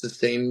 It's the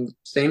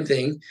same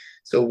thing.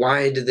 So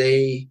why is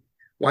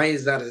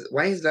that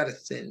a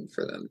sin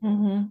for them?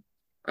 Mhm.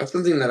 That's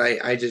something that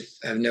I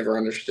just have never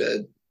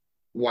understood.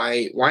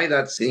 Why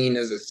that's seen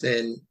as a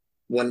sin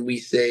when we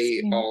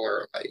say Same. all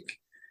are alike.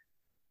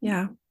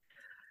 Yeah.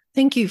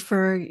 Thank you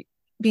for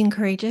being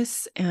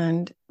courageous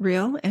and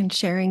real and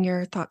sharing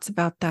your thoughts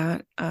about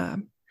that.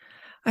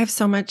 I have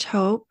so much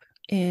hope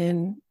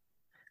in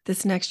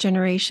this next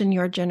generation,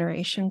 your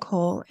generation,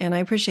 Cole, and I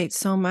appreciate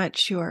so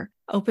much your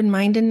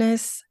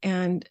open-mindedness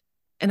and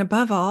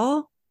above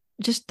all,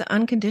 just the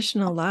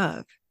unconditional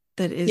love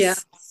that Yeah.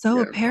 is so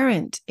Yeah.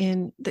 apparent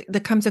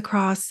that comes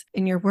across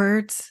in your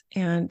words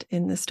and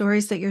in the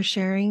stories that you're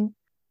sharing.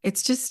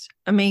 It's just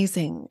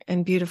amazing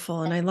and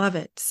beautiful, and I love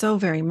it so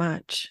very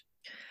much.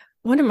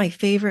 One of my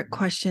favorite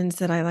questions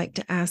that I like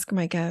to ask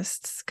my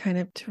guests, kind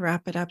of to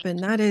wrap it up, and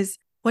that is,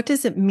 what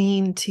does it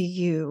mean to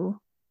you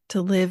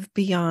to live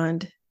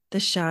beyond the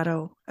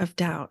shadow of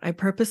doubt? I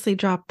purposely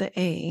dropped the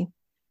A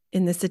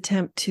in this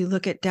attempt to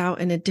look at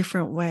doubt in a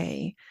different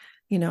way,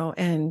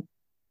 and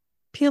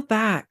peel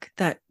back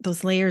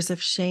those layers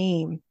of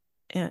shame.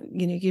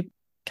 And, you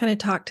kind of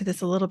talked to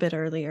this a little bit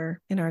earlier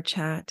in our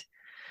chat,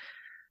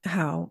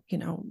 how,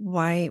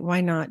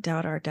 why not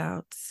doubt our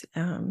doubts?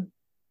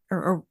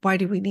 Or why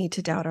do we need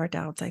to doubt our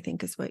doubts, I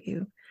think is what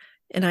you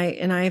And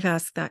I've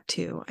asked that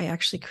too. I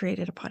actually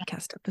created a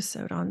podcast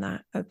episode on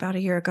that about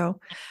a year ago.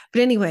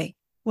 But anyway,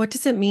 what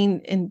does it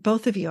mean in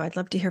both of you? I'd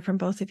love to hear from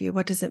both of you.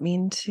 What does it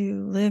mean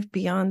to live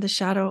beyond the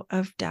shadow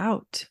of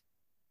doubt?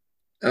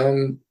 I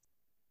was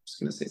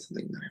gonna say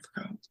something that I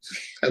forgot.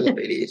 I love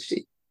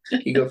ADHD.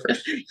 You go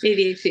first.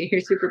 ADHD,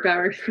 your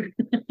superpower.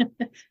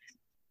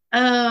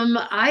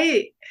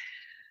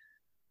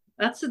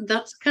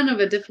 That's kind of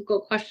a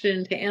difficult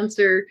question to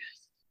answer,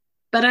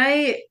 but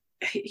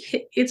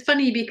it's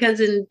funny because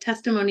in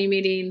testimony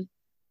meeting,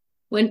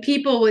 when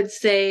people would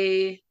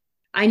say,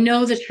 I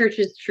know the church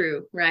is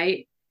true,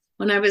 right?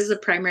 When I was the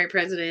primary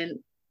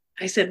president,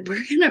 I said,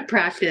 we're going to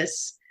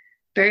practice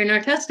bearing our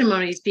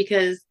testimonies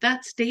because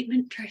that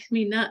statement drives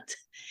me nuts.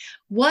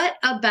 What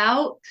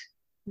about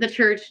the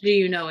church do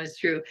you know is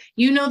true?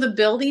 You know, the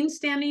building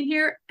standing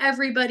here,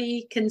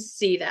 everybody can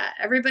see that.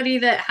 Everybody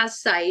that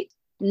has sight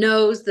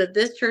knows that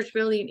this church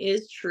building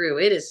is true.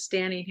 It is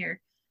standing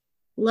here.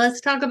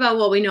 Let's talk about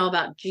what we know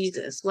about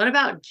Jesus. What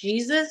about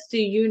Jesus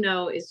do you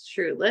know is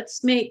true?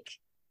 Let's make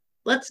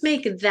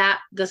that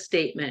the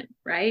statement,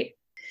 right?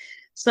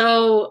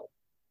 So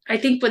I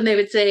think when they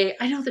would say,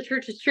 I know the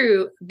church is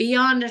true,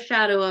 beyond a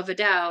shadow of a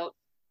doubt,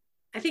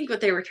 I think what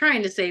they were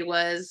trying to say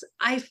was,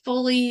 I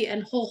fully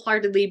and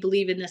wholeheartedly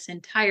believe in this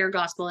entire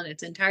gospel in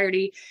its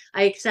entirety.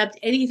 I accept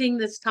anything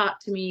that's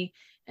taught to me,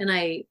 and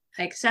I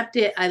accept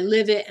it, I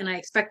live it, and I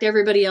expect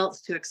everybody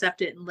else to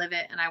accept it and live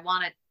it. And I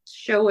want to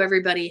show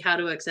everybody how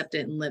to accept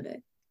it and live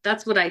it.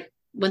 That's what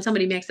when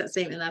somebody makes that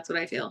statement, that's what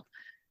I feel.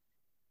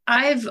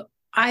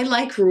 I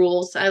like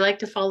rules. I like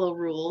to follow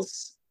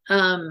rules.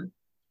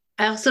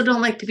 I also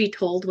don't like to be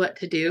told what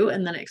to do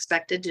and then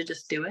expected to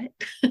just do it.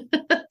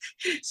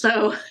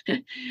 So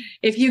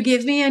if you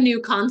give me a new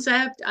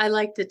concept, I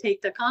like to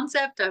take the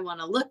concept. I want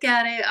to look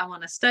at it. I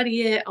want to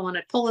study it. I want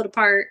to pull it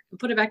apart and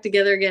put it back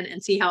together again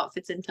and see how it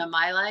fits into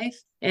my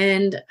life.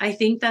 And I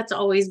think that's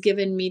always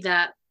given me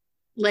that,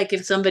 like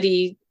if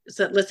somebody,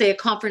 so let's say a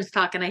conference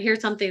talk, and I hear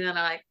something that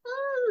I'm like,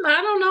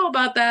 I don't know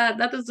about that.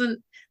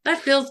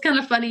 That feels kind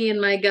of funny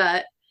in my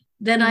gut.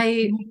 Then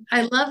I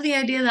love the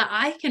idea that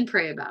I can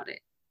pray about it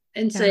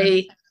and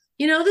say,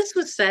 this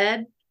was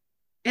said,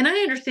 and I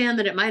understand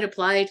that it might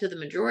apply to the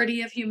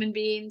majority of human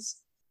beings,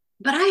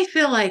 but I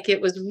feel like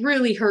it was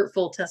really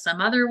hurtful to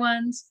some other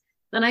ones.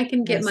 Then I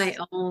can get my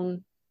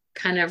own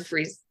kind of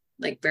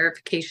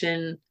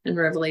verification and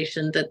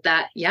revelation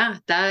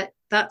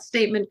that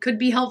statement could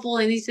be helpful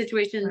in these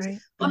situations,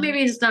 but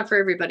maybe it's not for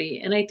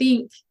everybody. And I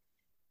think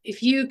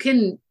if you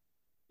can,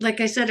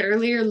 like I said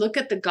earlier, look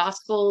at the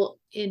gospel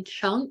in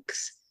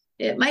chunks,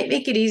 it might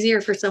make it easier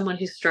for someone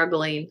who's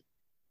struggling.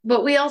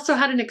 But we also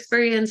had an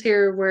experience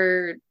here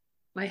where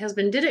my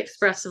husband did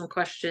express some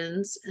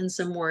questions and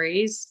some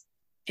worries.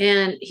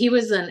 And he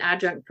was an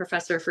adjunct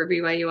professor for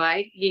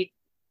BYUI.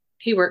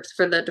 He works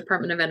for the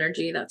Department of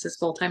Energy. That's his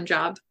full-time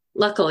job.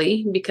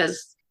 Luckily,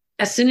 because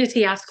as soon as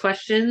he asked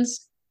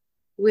questions,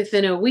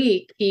 within a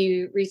week,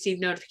 he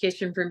received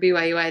notification from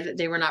BYUI that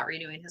they were not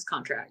renewing his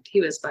contract. He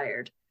was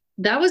fired.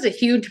 That was a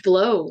huge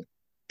blow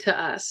to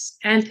us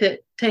and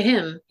to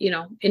him,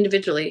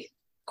 individually,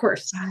 of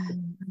course,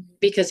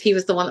 because he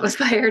was the one that was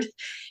fired,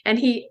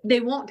 and they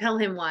won't tell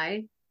him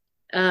why.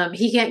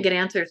 He can't get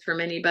answers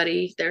from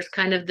anybody. There's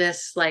kind of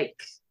this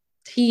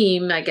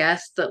team, I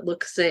guess, that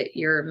looks at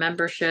your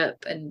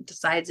membership and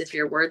decides if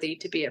you're worthy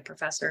to be a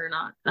professor or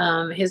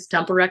not. His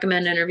Temple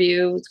Recommend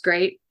interview was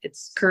great.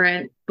 It's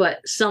current,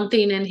 but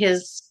something in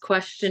his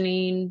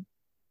questioning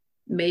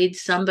made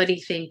somebody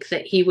think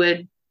that he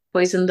would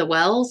poison the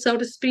well, so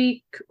to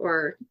speak,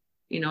 or,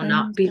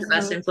 not be the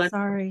best influence.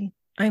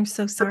 I'm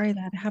so sorry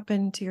that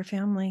happened to your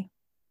family.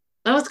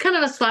 That was kind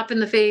of a slap in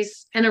the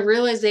face and a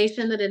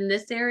realization that in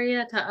this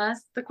area, to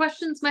us, the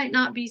questions might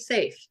not be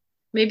safe.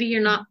 Maybe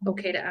you're not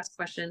okay to ask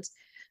questions.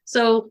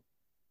 So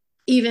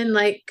even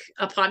like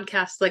a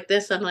podcast like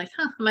this, I'm like,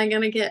 am I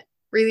going to get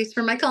released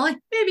from my calling?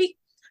 Maybe.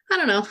 I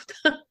don't know.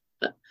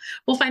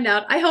 We'll find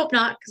out. I hope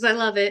not, because I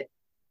love it.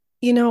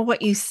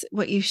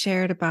 What you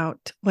shared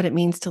about what it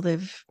means to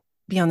live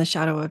beyond the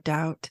shadow of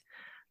doubt.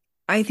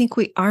 I think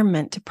we are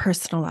meant to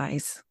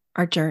personalize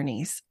our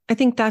journeys. I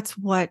think that's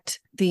what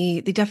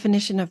the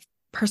definition of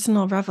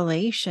personal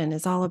revelation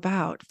is all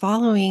about.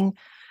 Following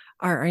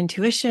our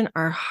intuition,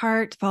 our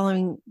heart,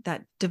 following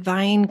that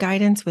divine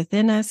guidance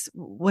within us,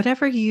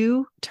 whatever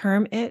you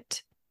term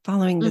it,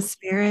 following the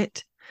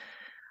spirit.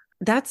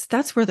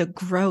 That's where the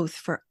growth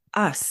for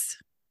us,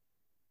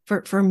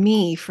 for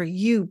me, for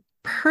you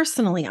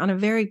personally, on a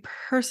very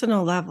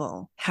personal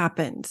level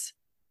happens.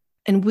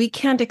 And we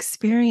can't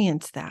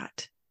experience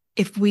that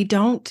if we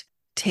don't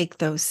take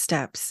those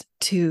steps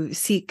to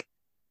seek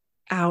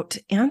out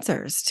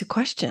answers to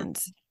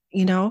questions.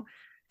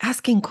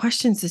 Asking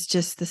questions is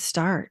just the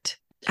start.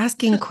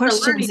 Asking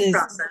questions is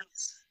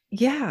process.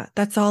 Yeah,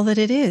 that's all that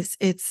it is.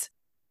 It's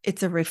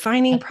a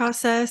refining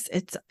process.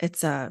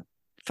 It's a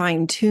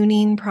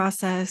fine-tuning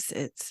process.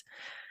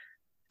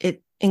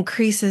 It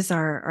increases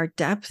our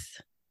depth,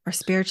 our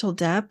spiritual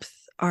depth,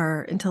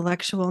 our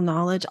intellectual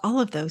knowledge, all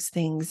of those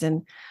things.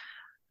 And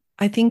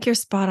I think you're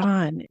spot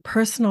on.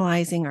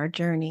 Personalizing our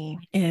journey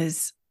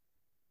is,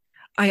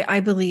 I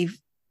believe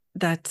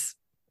that's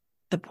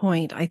the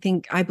point.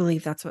 I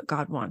believe that's what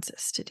God wants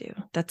us to do.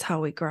 That's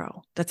how we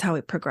grow. That's how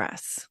we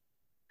progress.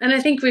 And I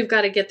think we've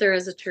got to get there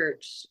as a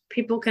church.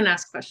 People can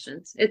ask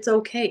questions. It's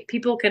okay.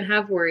 People can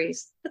have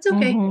worries. That's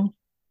okay. Mm-hmm.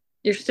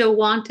 You're still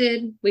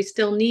wanted. We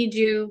still need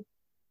you.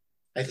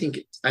 I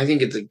think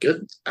it's a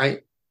good, I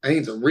think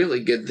it's a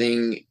really good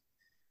thing.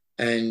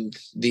 And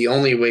the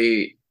only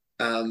way,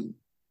 not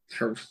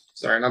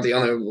the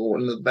only,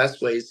 one of the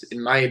best ways,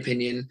 in my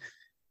opinion,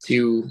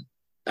 to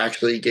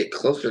actually get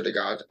closer to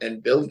God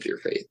and build your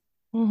faith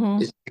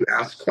is to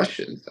ask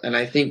questions. And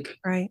I think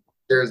right.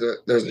 there's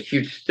a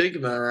huge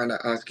stigma around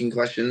asking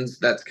questions.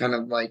 That's kind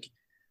of like,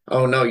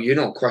 oh no, you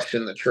don't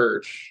question the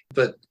church.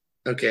 But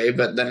okay,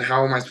 but then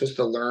how am I supposed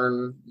to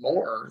learn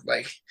more?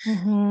 Like,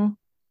 in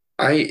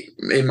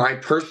my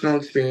personal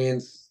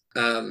experience,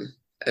 and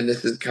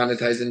this is kind of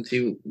ties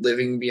into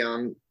living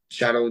beyond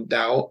shadow of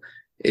doubt,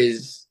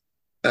 is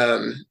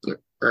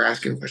or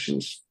asking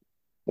questions.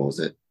 What was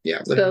it?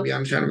 Yeah, living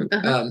beyond shadow.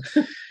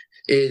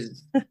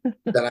 Is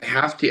that I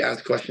have to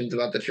ask questions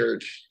about the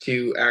church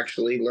to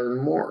actually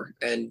learn more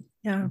and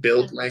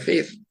build my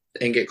faith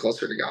and get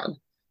closer to God.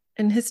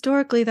 And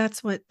historically,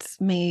 that's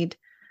what's made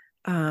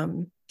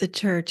the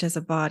church as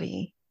a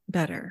body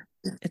better.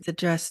 It's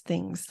addressed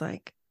things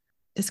like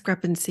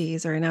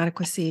discrepancies or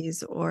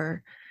inadequacies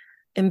or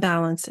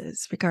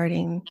imbalances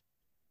regarding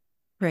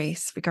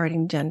race,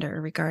 regarding gender,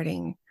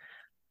 regarding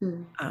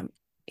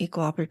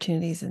equal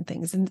opportunities and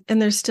things. And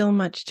there's still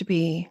much to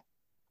be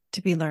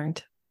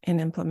learned and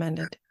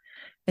implemented.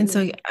 And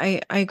so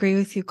I agree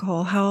with you,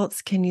 Cole. How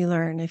else can you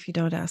learn if you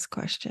don't ask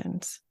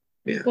questions?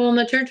 Yeah. Well, and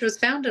the church was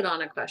founded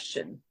on a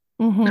question.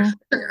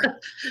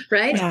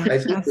 Right? Yeah,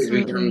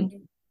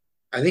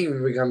 I think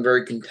we've become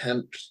very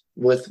content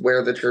with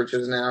where the church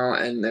is now.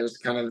 And there's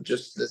kind of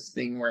just this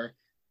thing where,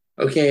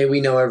 okay,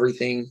 we know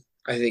everything.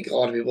 I think a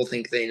lot of people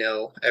think they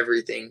know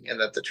everything and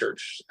that the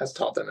church has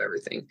taught them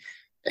everything.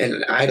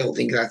 And I don't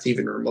think that's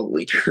even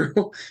remotely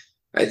true.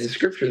 The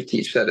scriptures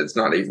teach that it's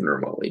not even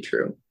remotely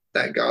true,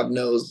 that God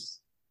knows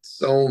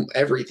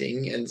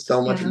everything and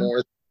so much more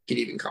than you could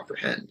even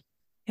comprehend.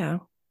 Yeah.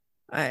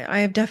 I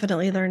have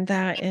definitely learned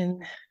that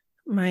in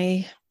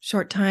my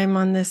short time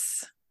on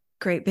this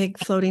great big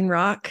floating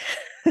rock.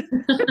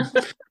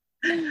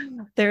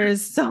 There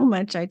is so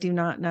much I do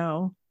not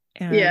know.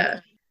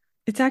 And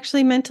it's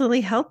actually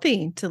mentally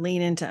healthy to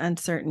lean into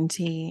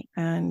uncertainty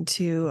and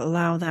to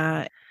allow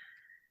that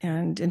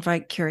and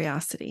invite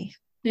curiosity.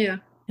 Yeah.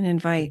 And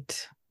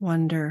invite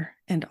wonder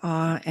and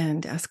awe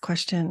and ask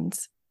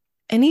questions.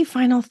 Any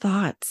final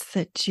thoughts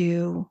that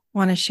you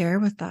want to share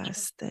with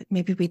us that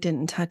maybe we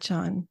didn't touch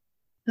on?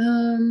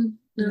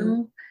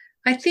 No.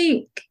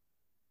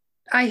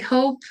 I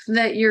hope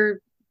that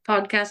your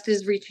podcast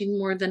is reaching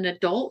more than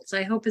adults.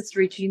 I hope it's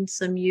reaching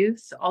some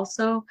youth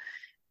also,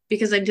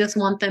 because I just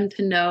want them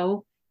to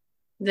know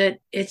that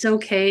it's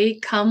okay.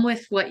 Come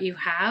with what you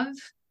have.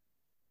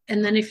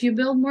 And then if you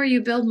build more,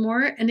 you build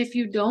more. And if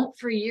you don't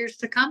for years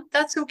to come,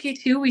 that's okay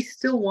too. We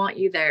still want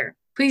you there.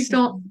 Please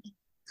don't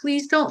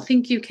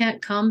think you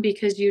can't come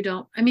because you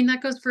don't. I mean,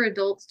 that goes for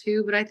adults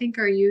too, but I think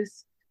our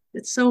youth,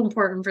 it's so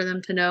important for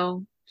them to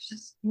know.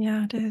 Just,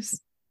 it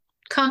is.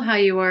 Come how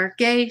you are,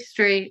 gay,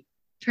 straight,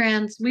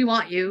 trans, we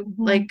want you.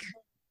 Like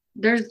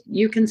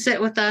you can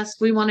sit with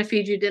us. We want to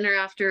feed you dinner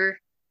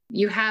after.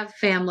 You have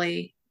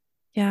family.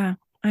 Yeah.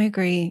 I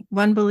agree.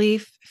 One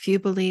belief, few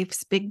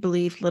beliefs, big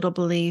belief, little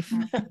belief,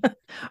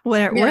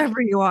 wherever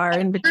you are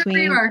in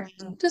between,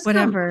 just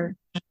whatever.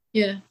 Come.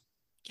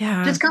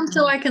 Yeah. Just come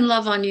so I can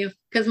love on you,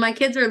 because my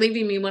kids are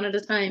leaving me one at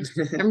a time.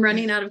 I'm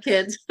running out of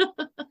kids.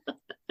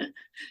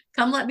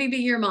 Come, let me be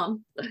your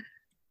mom.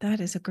 That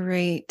is a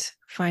great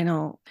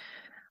final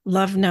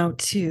love note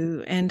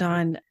to end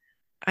on.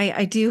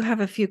 I do have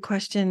a few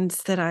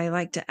questions that I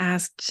like to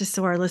ask just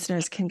so our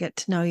listeners can get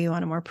to know you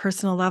on a more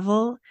personal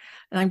level.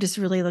 And I'm just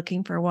really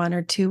looking for 1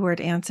 or 2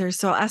 word answers.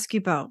 So I'll ask you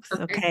both.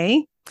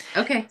 Okay.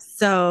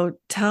 So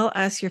tell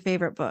us your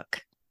favorite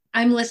book.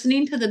 I'm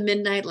listening to The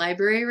Midnight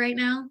Library right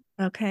now.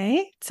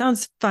 Okay.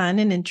 Sounds fun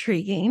and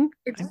intriguing.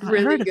 It's I've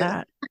really heard good. of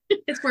that.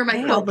 It's where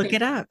my I'll look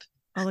it up.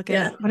 It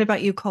up. What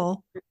about you,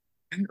 Cole? I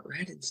haven't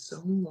read in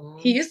so long.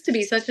 He used to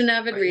be such an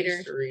avid reader. I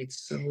used to read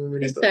so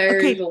many books.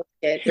 Okay.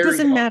 It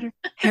doesn't matter.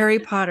 Harry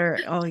Potter.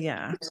 Oh,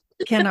 yeah.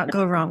 Cannot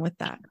go wrong with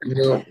that.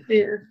 No.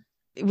 Yeah.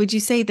 Would you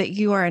say that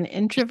you are an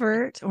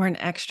introvert or an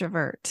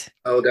extrovert?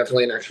 Oh,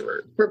 definitely an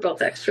extrovert. We're both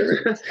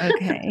extroverts.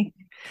 Okay.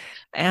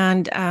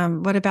 And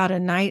what about a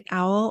night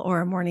owl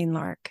or a morning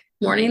lark?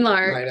 Morning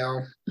lark. Night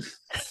owl.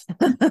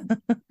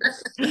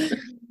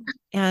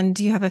 And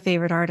do you have a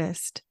favorite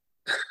artist?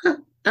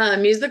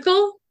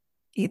 Musical?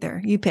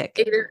 Either. You pick.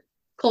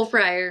 Cole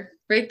Fryar.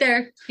 Right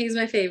there. He's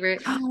my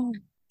favorite. Oh,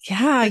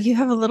 yeah. You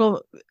have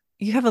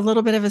you have a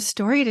little bit of a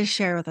story to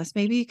share with us.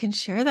 Maybe you can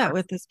share that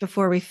with us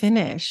before we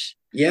finish.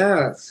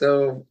 Yeah,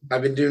 so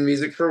I've been doing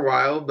music for a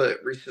while, but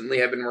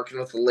recently I've been working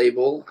with a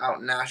label out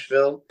in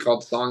Nashville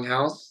called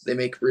Songhouse. They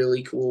make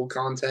really cool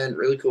content,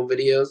 really cool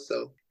videos,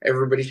 so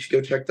everybody should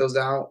go check those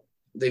out.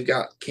 They've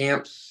got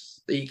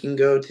camps that you can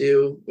go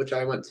to, which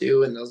I went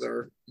to, and those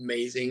are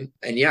amazing.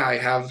 And yeah, I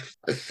have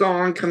a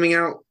song coming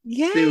out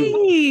soon.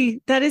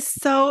 Yay! That is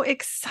so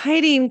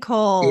exciting,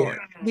 Cole. Yeah,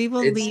 We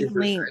will it's leave super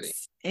links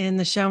exciting. in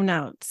the show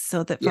notes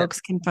so that Yep.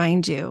 folks can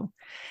find you.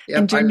 Yep,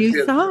 And your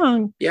new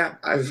song. Yeah,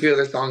 I have a few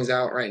other songs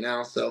out right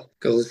now, so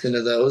go listen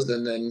to those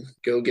and then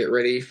go get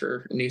ready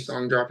for a new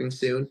song dropping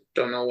soon.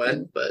 Don't know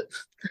when, but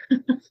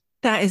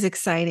That is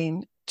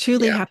exciting.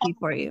 Truly yeah. happy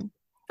for you.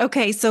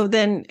 Okay, so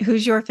then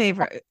who's your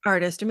favorite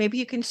artist? Or maybe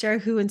you can share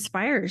who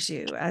inspires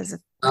you as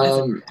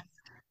Do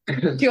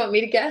you want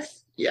me to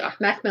guess? Yeah.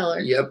 Mac Miller.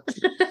 Yep.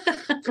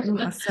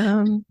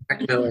 awesome.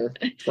 Mac Miller,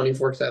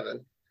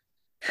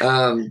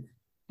 24/7.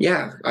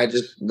 Yeah, I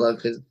just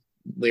love his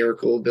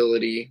lyrical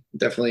ability.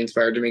 Definitely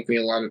inspired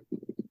to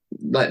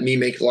let me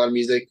make a lot of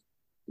music.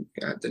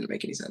 God, it didn't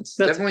make any sense.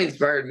 Definitely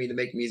inspired me to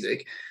make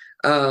music.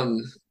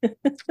 And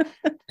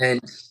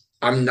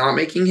I'm not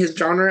making his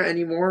genre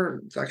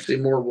anymore. It's actually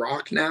more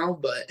rock now,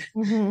 but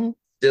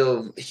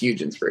still a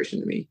huge inspiration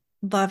to me.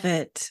 Love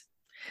it.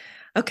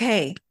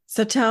 Okay,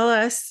 so tell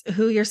us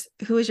who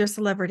is your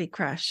celebrity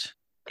crush,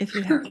 if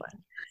you have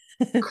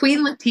one.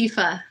 Queen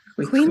Latifah.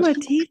 Queen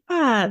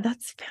Latifah.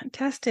 That's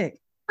fantastic.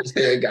 Is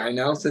he a guy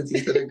now since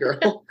he's a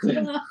girl?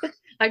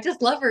 I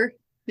just love her.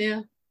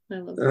 Yeah, I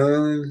love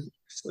her.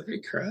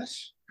 Celebrity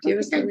crush? Do you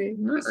have a celebrity?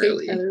 Not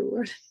really. Tyler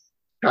Ward.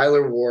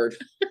 Tyler Ward.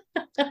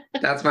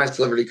 That's my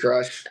celebrity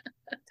crush.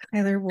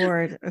 Tyler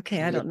Ward.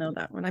 Okay, I don't know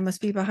that one. I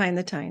must be behind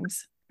the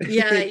times.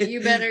 Yeah,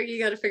 you got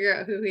to figure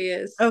out who he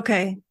is.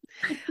 Okay.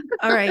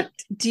 All right.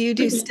 Do you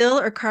do still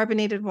or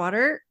carbonated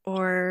water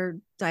or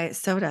diet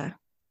soda?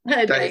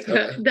 Diet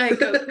Coke.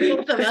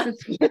 Both of us.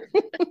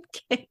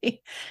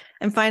 Okay.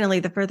 And finally,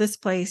 the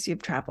furthest place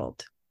you've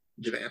traveled?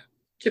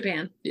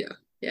 Japan. Yeah.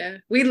 Yeah.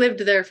 We lived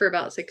there for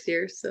about 6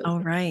 years. So. Oh,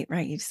 right.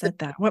 You said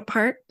that. What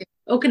part?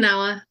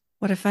 Okinawa.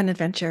 What a fun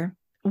adventure.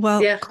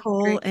 Well, yeah,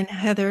 Cole great. And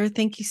Heather,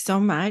 thank you so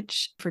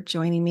much for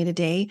joining me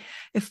today.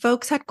 If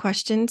folks had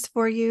questions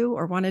for you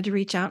or wanted to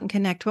reach out and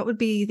connect, what would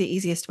be the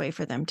easiest way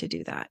for them to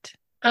do that?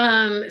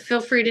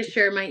 Feel free to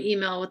share my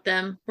email with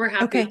them. We're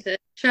happy to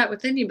chat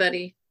with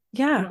anybody.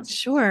 Yeah,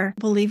 sure.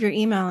 We'll leave your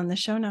email in the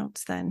show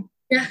notes then.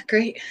 Yeah,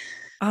 great.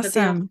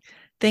 Awesome.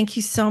 Thank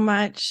you so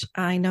much.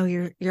 I know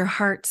your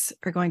hearts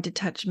are going to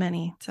touch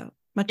many. So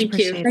much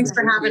appreciated. Thank you. Thanks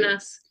for having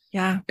us.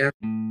 Yeah.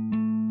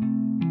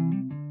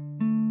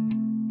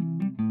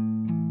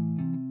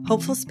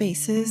 Hopeful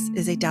Spaces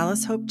is a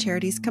Dallas Hope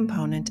Charities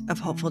component of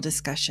Hopeful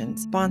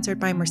Discussions, sponsored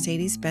by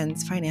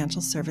Mercedes-Benz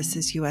Financial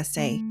Services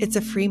USA. It's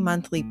a free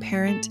monthly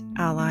parent,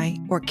 ally,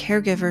 or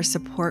caregiver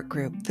support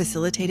group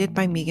facilitated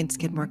by Megan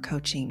Skidmore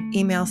Coaching.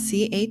 Email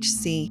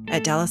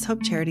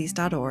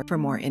chc@dallashopecharities.org for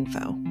more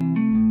info.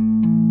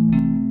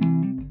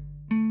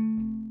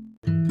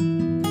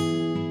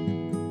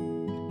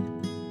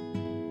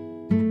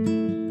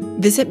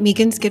 Visit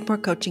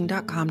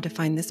meganskidmorecoaching.com to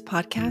find this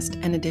podcast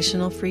and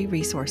additional free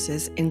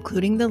resources,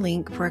 including the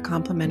link for a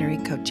complimentary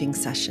coaching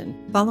session.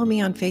 Follow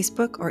me on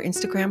Facebook or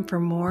Instagram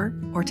for more,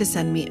 or to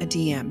send me a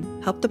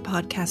DM. Help the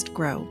podcast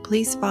grow.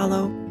 Please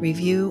follow,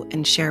 review,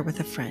 and share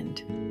with a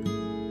friend.